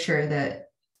making sure that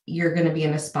you're going to be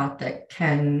in a spot that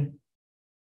can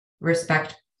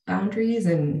respect boundaries.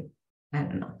 And I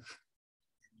don't know.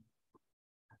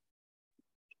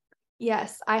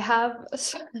 Yes, I have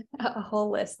a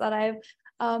whole list that I've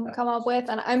come up with,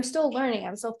 and I'm still learning.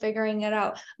 I'm still figuring it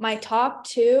out. My top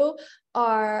two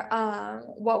are,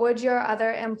 what would your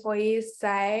other employees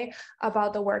say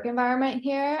about the work environment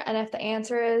here? And if the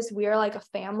answer is we are like a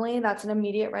family, that's an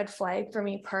immediate red flag for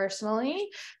me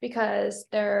personally, because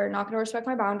they're not going to respect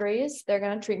my boundaries. They're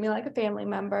going to treat me like a family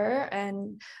member,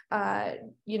 and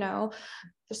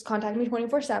just contact me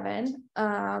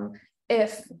 24/7.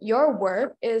 If your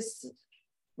work is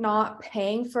not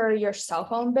paying for your cell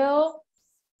phone bill,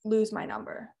 lose my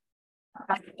number.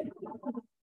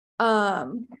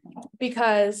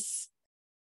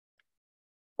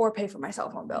 Or pay for my cell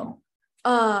phone bill.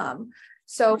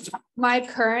 So my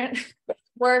current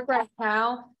work right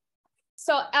now.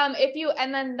 So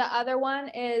and then the other one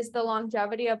is the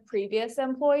longevity of previous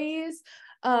employees.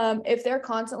 If they're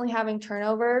constantly having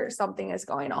turnover, something is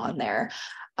going on there.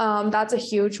 That's a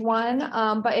huge one.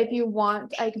 But if you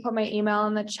want, I can put my email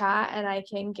in the chat and I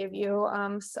can give you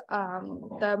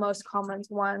the most common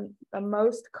one,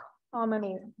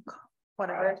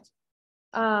 whatever,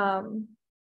 that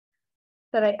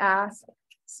I ask,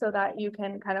 so that you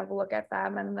can kind of look at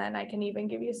them, and then I can even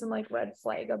give you some red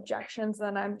flag objections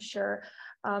that I'm sure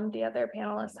the other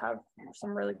panelists have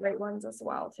some really great ones as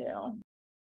well too.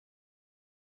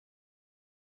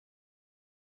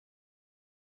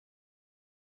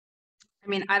 I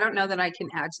mean, I don't know that I can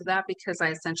add to that because I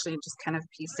essentially just kind of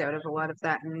pieced out of a lot of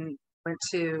that and went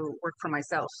to work for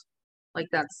myself. Like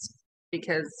that's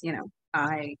because, you know,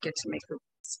 I get to make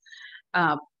rules.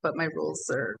 But my rules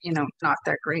are, you know, not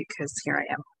that great because here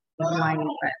I am whining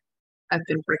that I've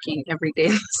been bricking every day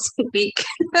this week.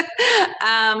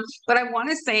 But I want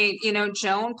to say, you know,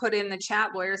 Joan put in the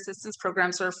chat, lawyer assistance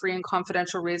programs are a free and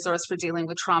confidential resource for dealing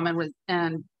with trauma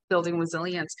and building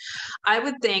resilience. I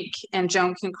would think, and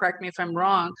Joan can correct me if I'm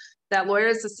wrong, that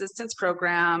lawyers assistance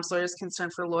programs, lawyers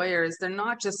concerned for lawyers, they're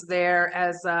not just there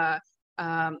as a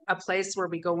place where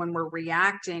we go when we're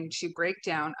reacting to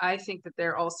breakdown. I think that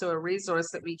they're also a resource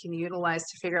that we can utilize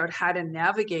to figure out how to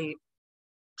navigate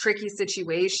tricky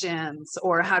situations,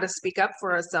 or how to speak up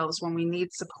for ourselves when we need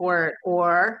support,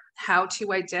 or how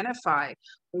to identify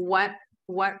what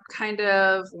kind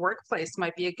of workplace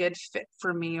might be a good fit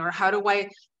for me, or how do I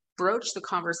broach the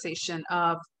conversation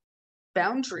of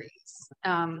boundaries,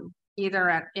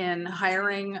 either in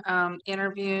hiring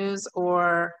interviews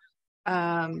or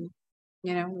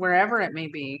you know, wherever it may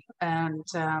be. And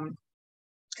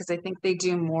because I think they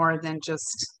do more than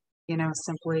just, you know,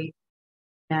 simply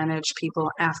manage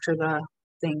people after the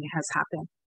thing has happened.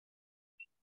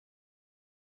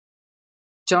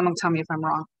 Joan will tell me if I'm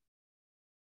wrong.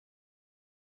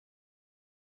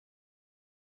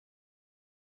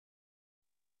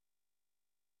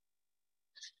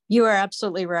 You are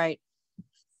absolutely right.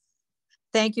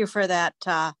 Thank you for that,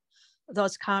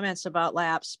 those comments about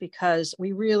LAPS, because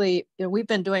we really, you know, we've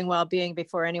been doing well-being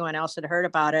before anyone else had heard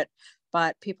about it,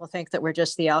 but people think that we're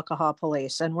just the alcohol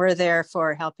police, and we're there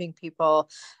for helping people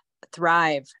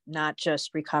thrive, not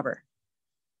just recover.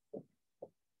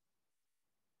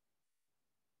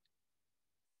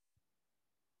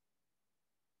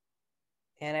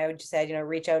 And I would just add, you know,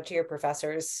 reach out to your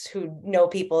professors who know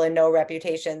people and know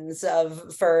reputations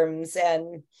of firms,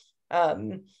 and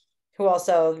who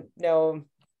also know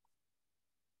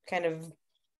kind of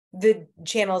the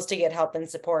channels to get help and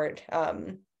support.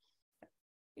 And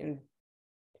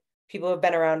people who have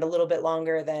been around a little bit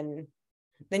longer than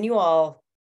you all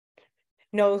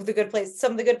know the good place,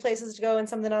 some of the good places to go and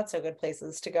some of the not so good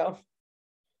places to go.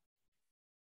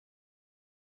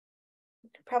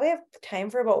 Probably have time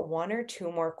for about 1 or 2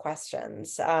 more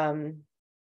questions. Who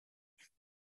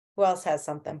else has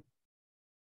something?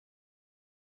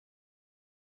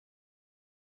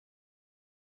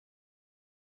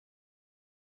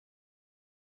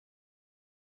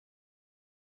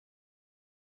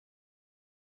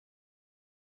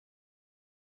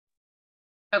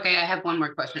 Okay, I have one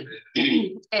more question.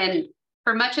 And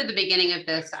for much of the beginning of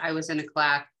this, I was in a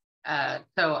class,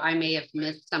 so I may have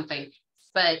missed something.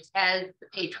 But as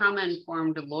a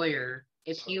trauma-informed lawyer,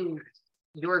 if you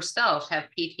yourself have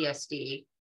PTSD,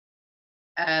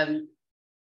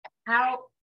 how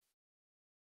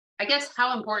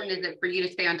important is it for you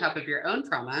to stay on top of your own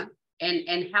trauma?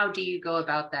 And how do you go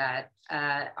about that?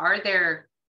 Are there,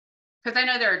 because I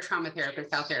know there are trauma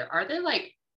therapists out there, are there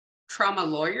like trauma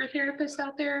lawyer therapists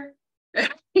out there?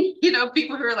 You know,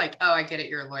 people who are like, oh, I get it,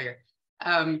 you're a lawyer.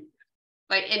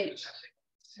 Like, and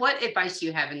what advice do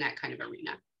you have in that kind of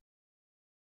arena?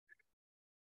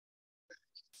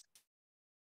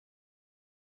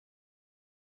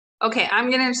 Okay,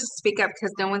 I'm gonna just speak up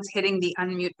because no one's hitting the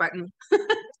unmute button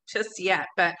just yet.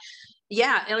 But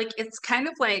yeah, like it's kind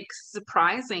of like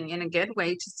surprising in a good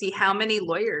way to see how many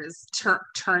lawyers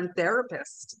turn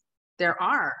therapists there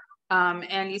are.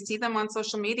 And you see them on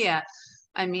social media.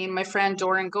 I mean, my friend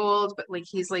Doran Gold, but like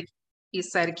he's like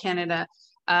east side of Canada.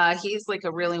 He's like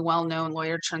a really well-known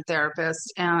lawyer turned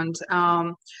therapist. And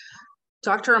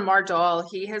Dr. Amar Dahl,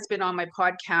 he has been on my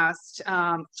podcast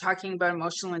talking about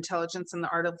emotional intelligence and the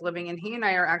art of living. And he and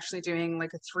I are actually doing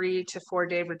like a 3 to 4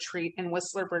 day retreat in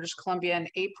Whistler, British Columbia in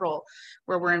April,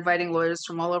 where we're inviting lawyers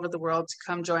from all over the world to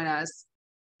come join us.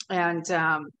 And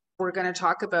we're going to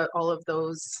talk about all of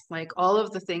those, like all of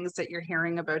the things that you're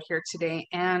hearing about here today,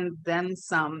 and then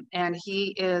some. And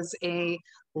he is a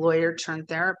lawyer turned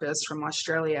therapist from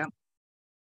Australia.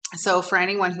 So for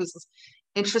anyone who's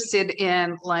interested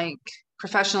in like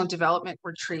professional development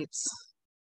retreats,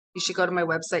 you should go to my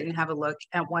website and have a look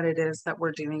at what it is that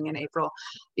we're doing in April,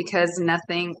 because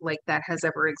nothing like that has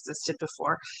ever existed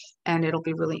before. And it'll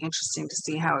be really interesting to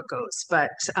see how it goes. But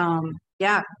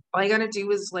yeah, all you got to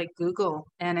do is like Google,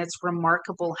 and it's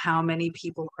remarkable how many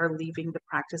people are leaving the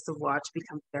practice of law to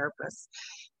become therapists.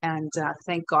 And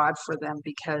thank God for them,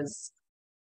 because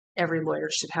every lawyer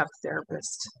should have a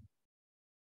therapist.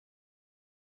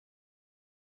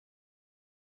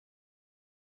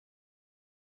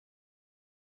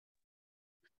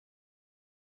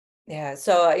 Yeah.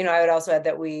 So, I would also add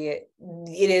that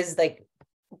it is like,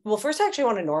 well, first I actually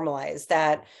want to normalize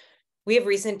that we have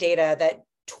recent data that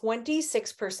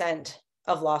 26%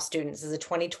 of law students, is a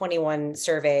 2021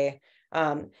 survey,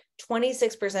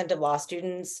 26% of law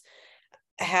students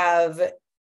have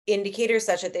indicators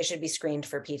such that they should be screened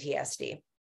for PTSD.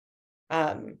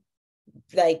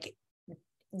 Like,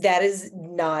 that is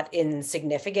not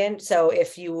insignificant. So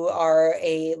if you are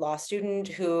a law student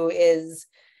who has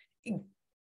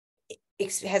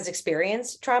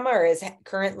experienced trauma or is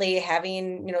currently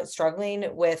having,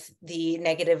 struggling with the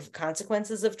negative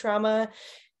consequences of trauma,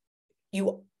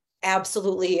 you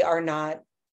absolutely are not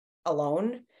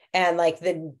alone. And like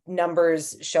the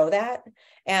numbers show that.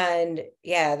 And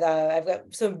yeah,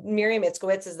 Myrna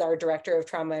Mitzkowitz is our director of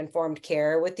trauma-informed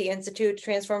care with the Institute to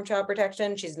Transform Child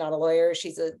Protection. She's not a lawyer,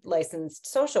 she's a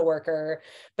licensed social worker,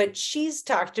 but she's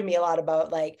talked to me a lot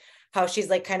about like how she's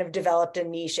like kind of developed a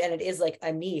niche, and it is like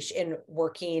a niche in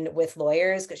working with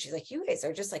lawyers, because she's like, you guys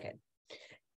are just like a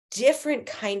different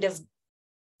kind of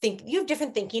you have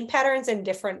different thinking patterns and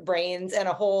different brains and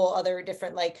a whole other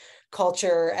different like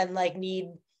culture, and like need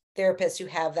therapists who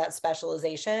have that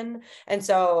specialization. And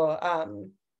so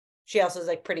she also is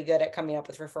like pretty good at coming up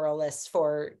with referral lists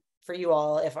for you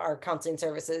all if our counseling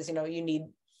services, you need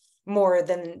more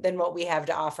than what we have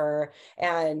to offer.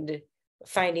 And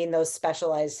finding those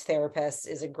specialized therapists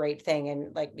is a great thing.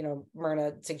 And like,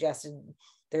 Myrna suggested,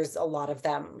 there's a lot of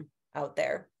them out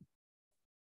there.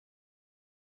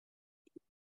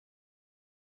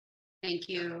 Thank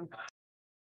you.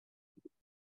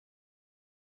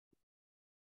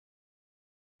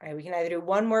 All right, we can either do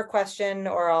one more question,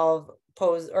 or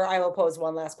I will pose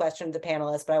one last question to the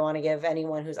panelists, but I want to give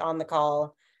anyone who's on the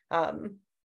call or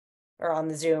on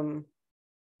the Zoom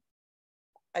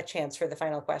a chance for the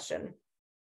final question.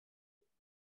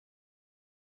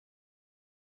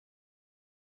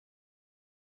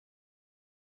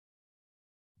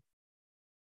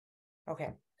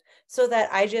 Okay. So that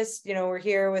I just, we're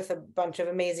here with a bunch of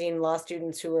amazing law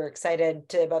students who are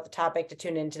excited about the topic to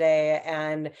tune in today.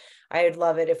 And I'd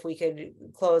love it if we could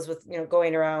close with,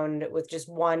 going around with just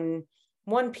one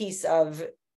piece of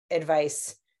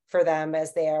advice for them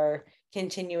as they are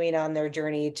continuing on their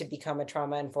journey to become a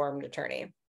trauma-informed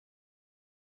attorney.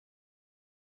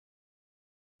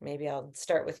 Maybe I'll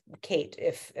start with Kate,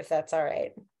 if that's all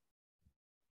right.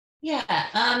 Yeah.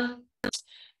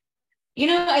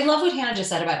 I love what Hannah just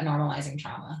said about normalizing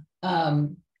trauma.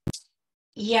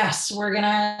 Yes, you're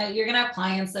gonna have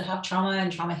clients that have trauma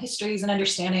and trauma histories, and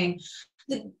understanding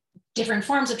the different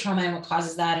forms of trauma and what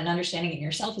causes that, and understanding it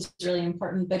yourself is really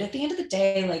important. But at the end of the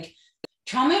day, like,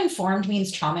 trauma-informed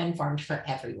means trauma-informed for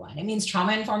everyone. It means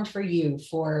trauma-informed for you,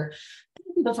 for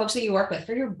the folks that you work with,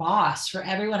 for your boss, for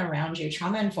everyone around you.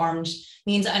 Trauma-informed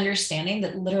means understanding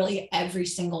that literally every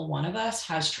single one of us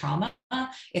has trauma.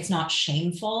 It's not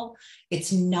shameful.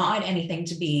 It's not anything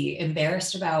to be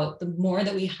embarrassed about. The more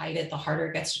that we hide it, the harder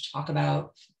it gets to talk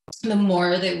about. The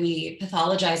more that we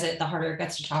pathologize it, the harder it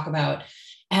gets to talk about.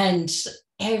 And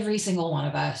every single one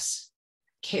of us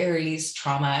carries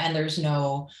trauma, and there's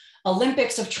no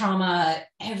Olympics of trauma.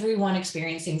 Everyone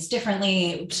experiences things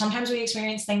differently. Sometimes we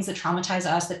experience things that traumatize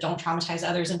us that don't traumatize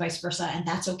others, and vice versa, and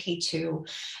that's okay too.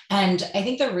 And I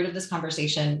think the root of this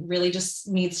conversation really just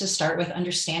needs to start with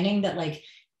understanding that like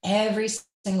every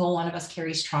single one of us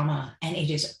carries trauma, and it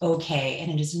is okay,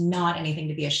 and it is not anything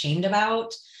to be ashamed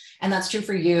about. And that's true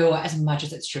for you as much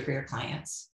as it's true for your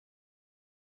clients.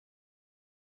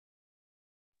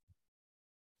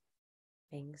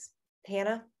 Thanks.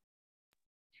 Hannah?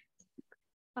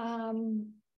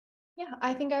 Yeah,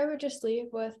 I think I would just leave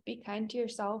with be kind to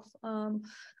yourself.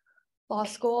 Law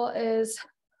school is,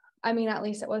 at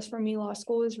least it was for me, law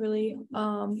school is really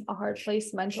a hard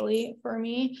place mentally for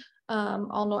me.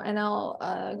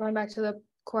 Going back to the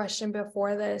question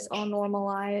before this, I'll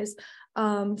normalize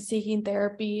seeking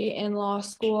therapy in law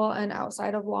school and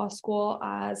outside of law school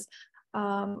as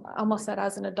I almost said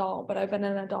as an adult, but I've been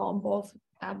an adult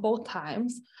at both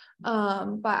times.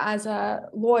 But as a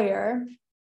lawyer,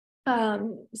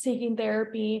 seeking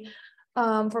therapy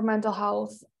for mental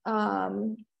health,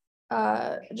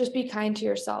 just be kind to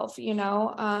yourself.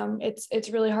 It's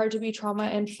really hard to be trauma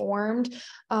informed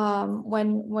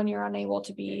when you're unable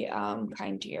to be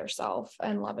kind to yourself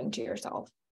and loving to yourself.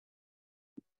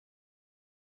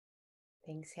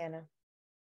 Thanks, Hannah.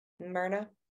 Myrna?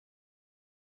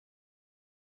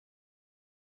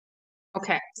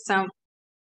 Okay, so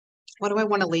what do I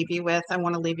want to leave you with? I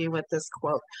want to leave you with this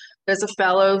quote. There's a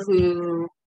fellow who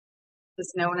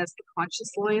is known as the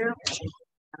conscious lawyer.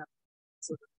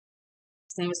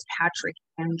 His name is Patrick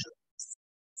Andrews.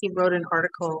 He wrote an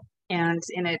article And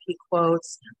in it, he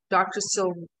quotes, "Doctors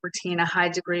still retain a high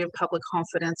degree of public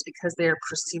confidence because they are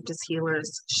perceived as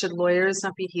healers. Should lawyers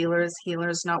not be healers,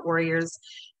 healers not warriors,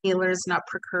 healers not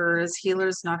procurers,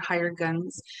 healers not hired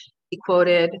guns?" He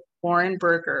quoted Warren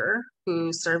Burger,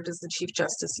 who served as the Chief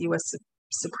Justice, U.S.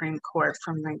 Supreme Court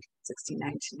from 1969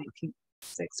 to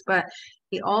 1996. But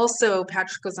he also,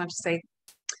 Patrick goes on to say,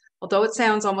 although it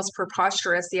sounds almost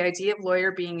preposterous, the idea of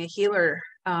lawyer being a healer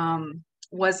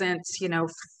wasn't,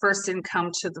 first didn't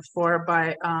come to the fore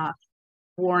by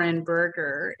Warren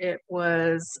Burger. It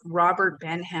was Robert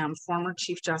Benham, former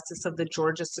Chief Justice of the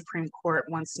Georgia Supreme Court,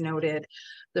 once noted,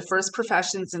 the first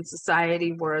professions in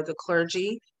society were the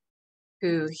clergy,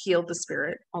 who healed the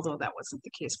spirit, although that wasn't the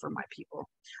case for my people,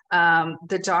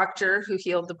 the doctor who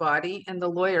healed the body, and the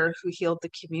lawyer who healed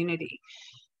the community.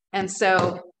 And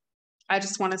so I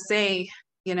just want to say,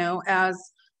 as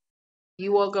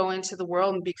you all go into the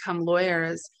world and become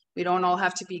lawyers, we don't all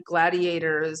have to be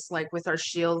gladiators, like with our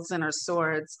shields and our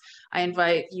swords. I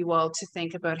invite you all to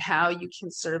think about how you can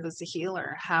serve as a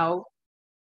healer. How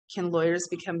can lawyers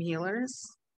become healers?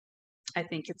 I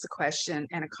think it's a question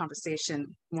and a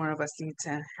conversation more of us need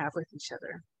to have with each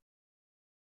other.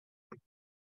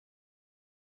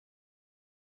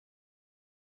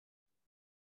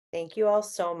 Thank you all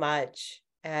so much.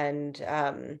 And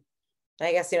I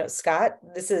guess, Scott,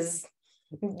 this is,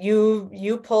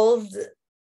 you pulled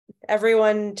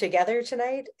everyone together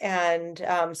tonight. And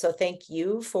so thank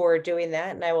you for doing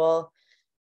that. And I will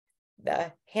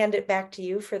hand it back to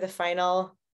you for the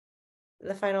final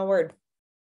word.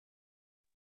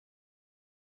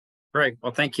 Great.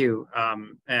 Well, thank you.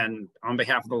 And on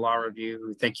behalf of the Law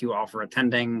Review, thank you all for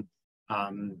attending.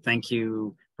 Thank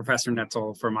you, Professor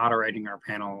Netzel, for moderating our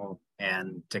panel,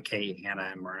 and to Kate, Hannah,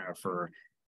 and Myrna for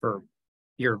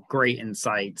your great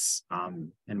insights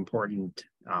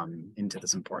into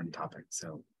this important topic.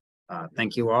 So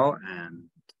thank you all, and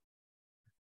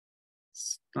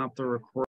stop the recording.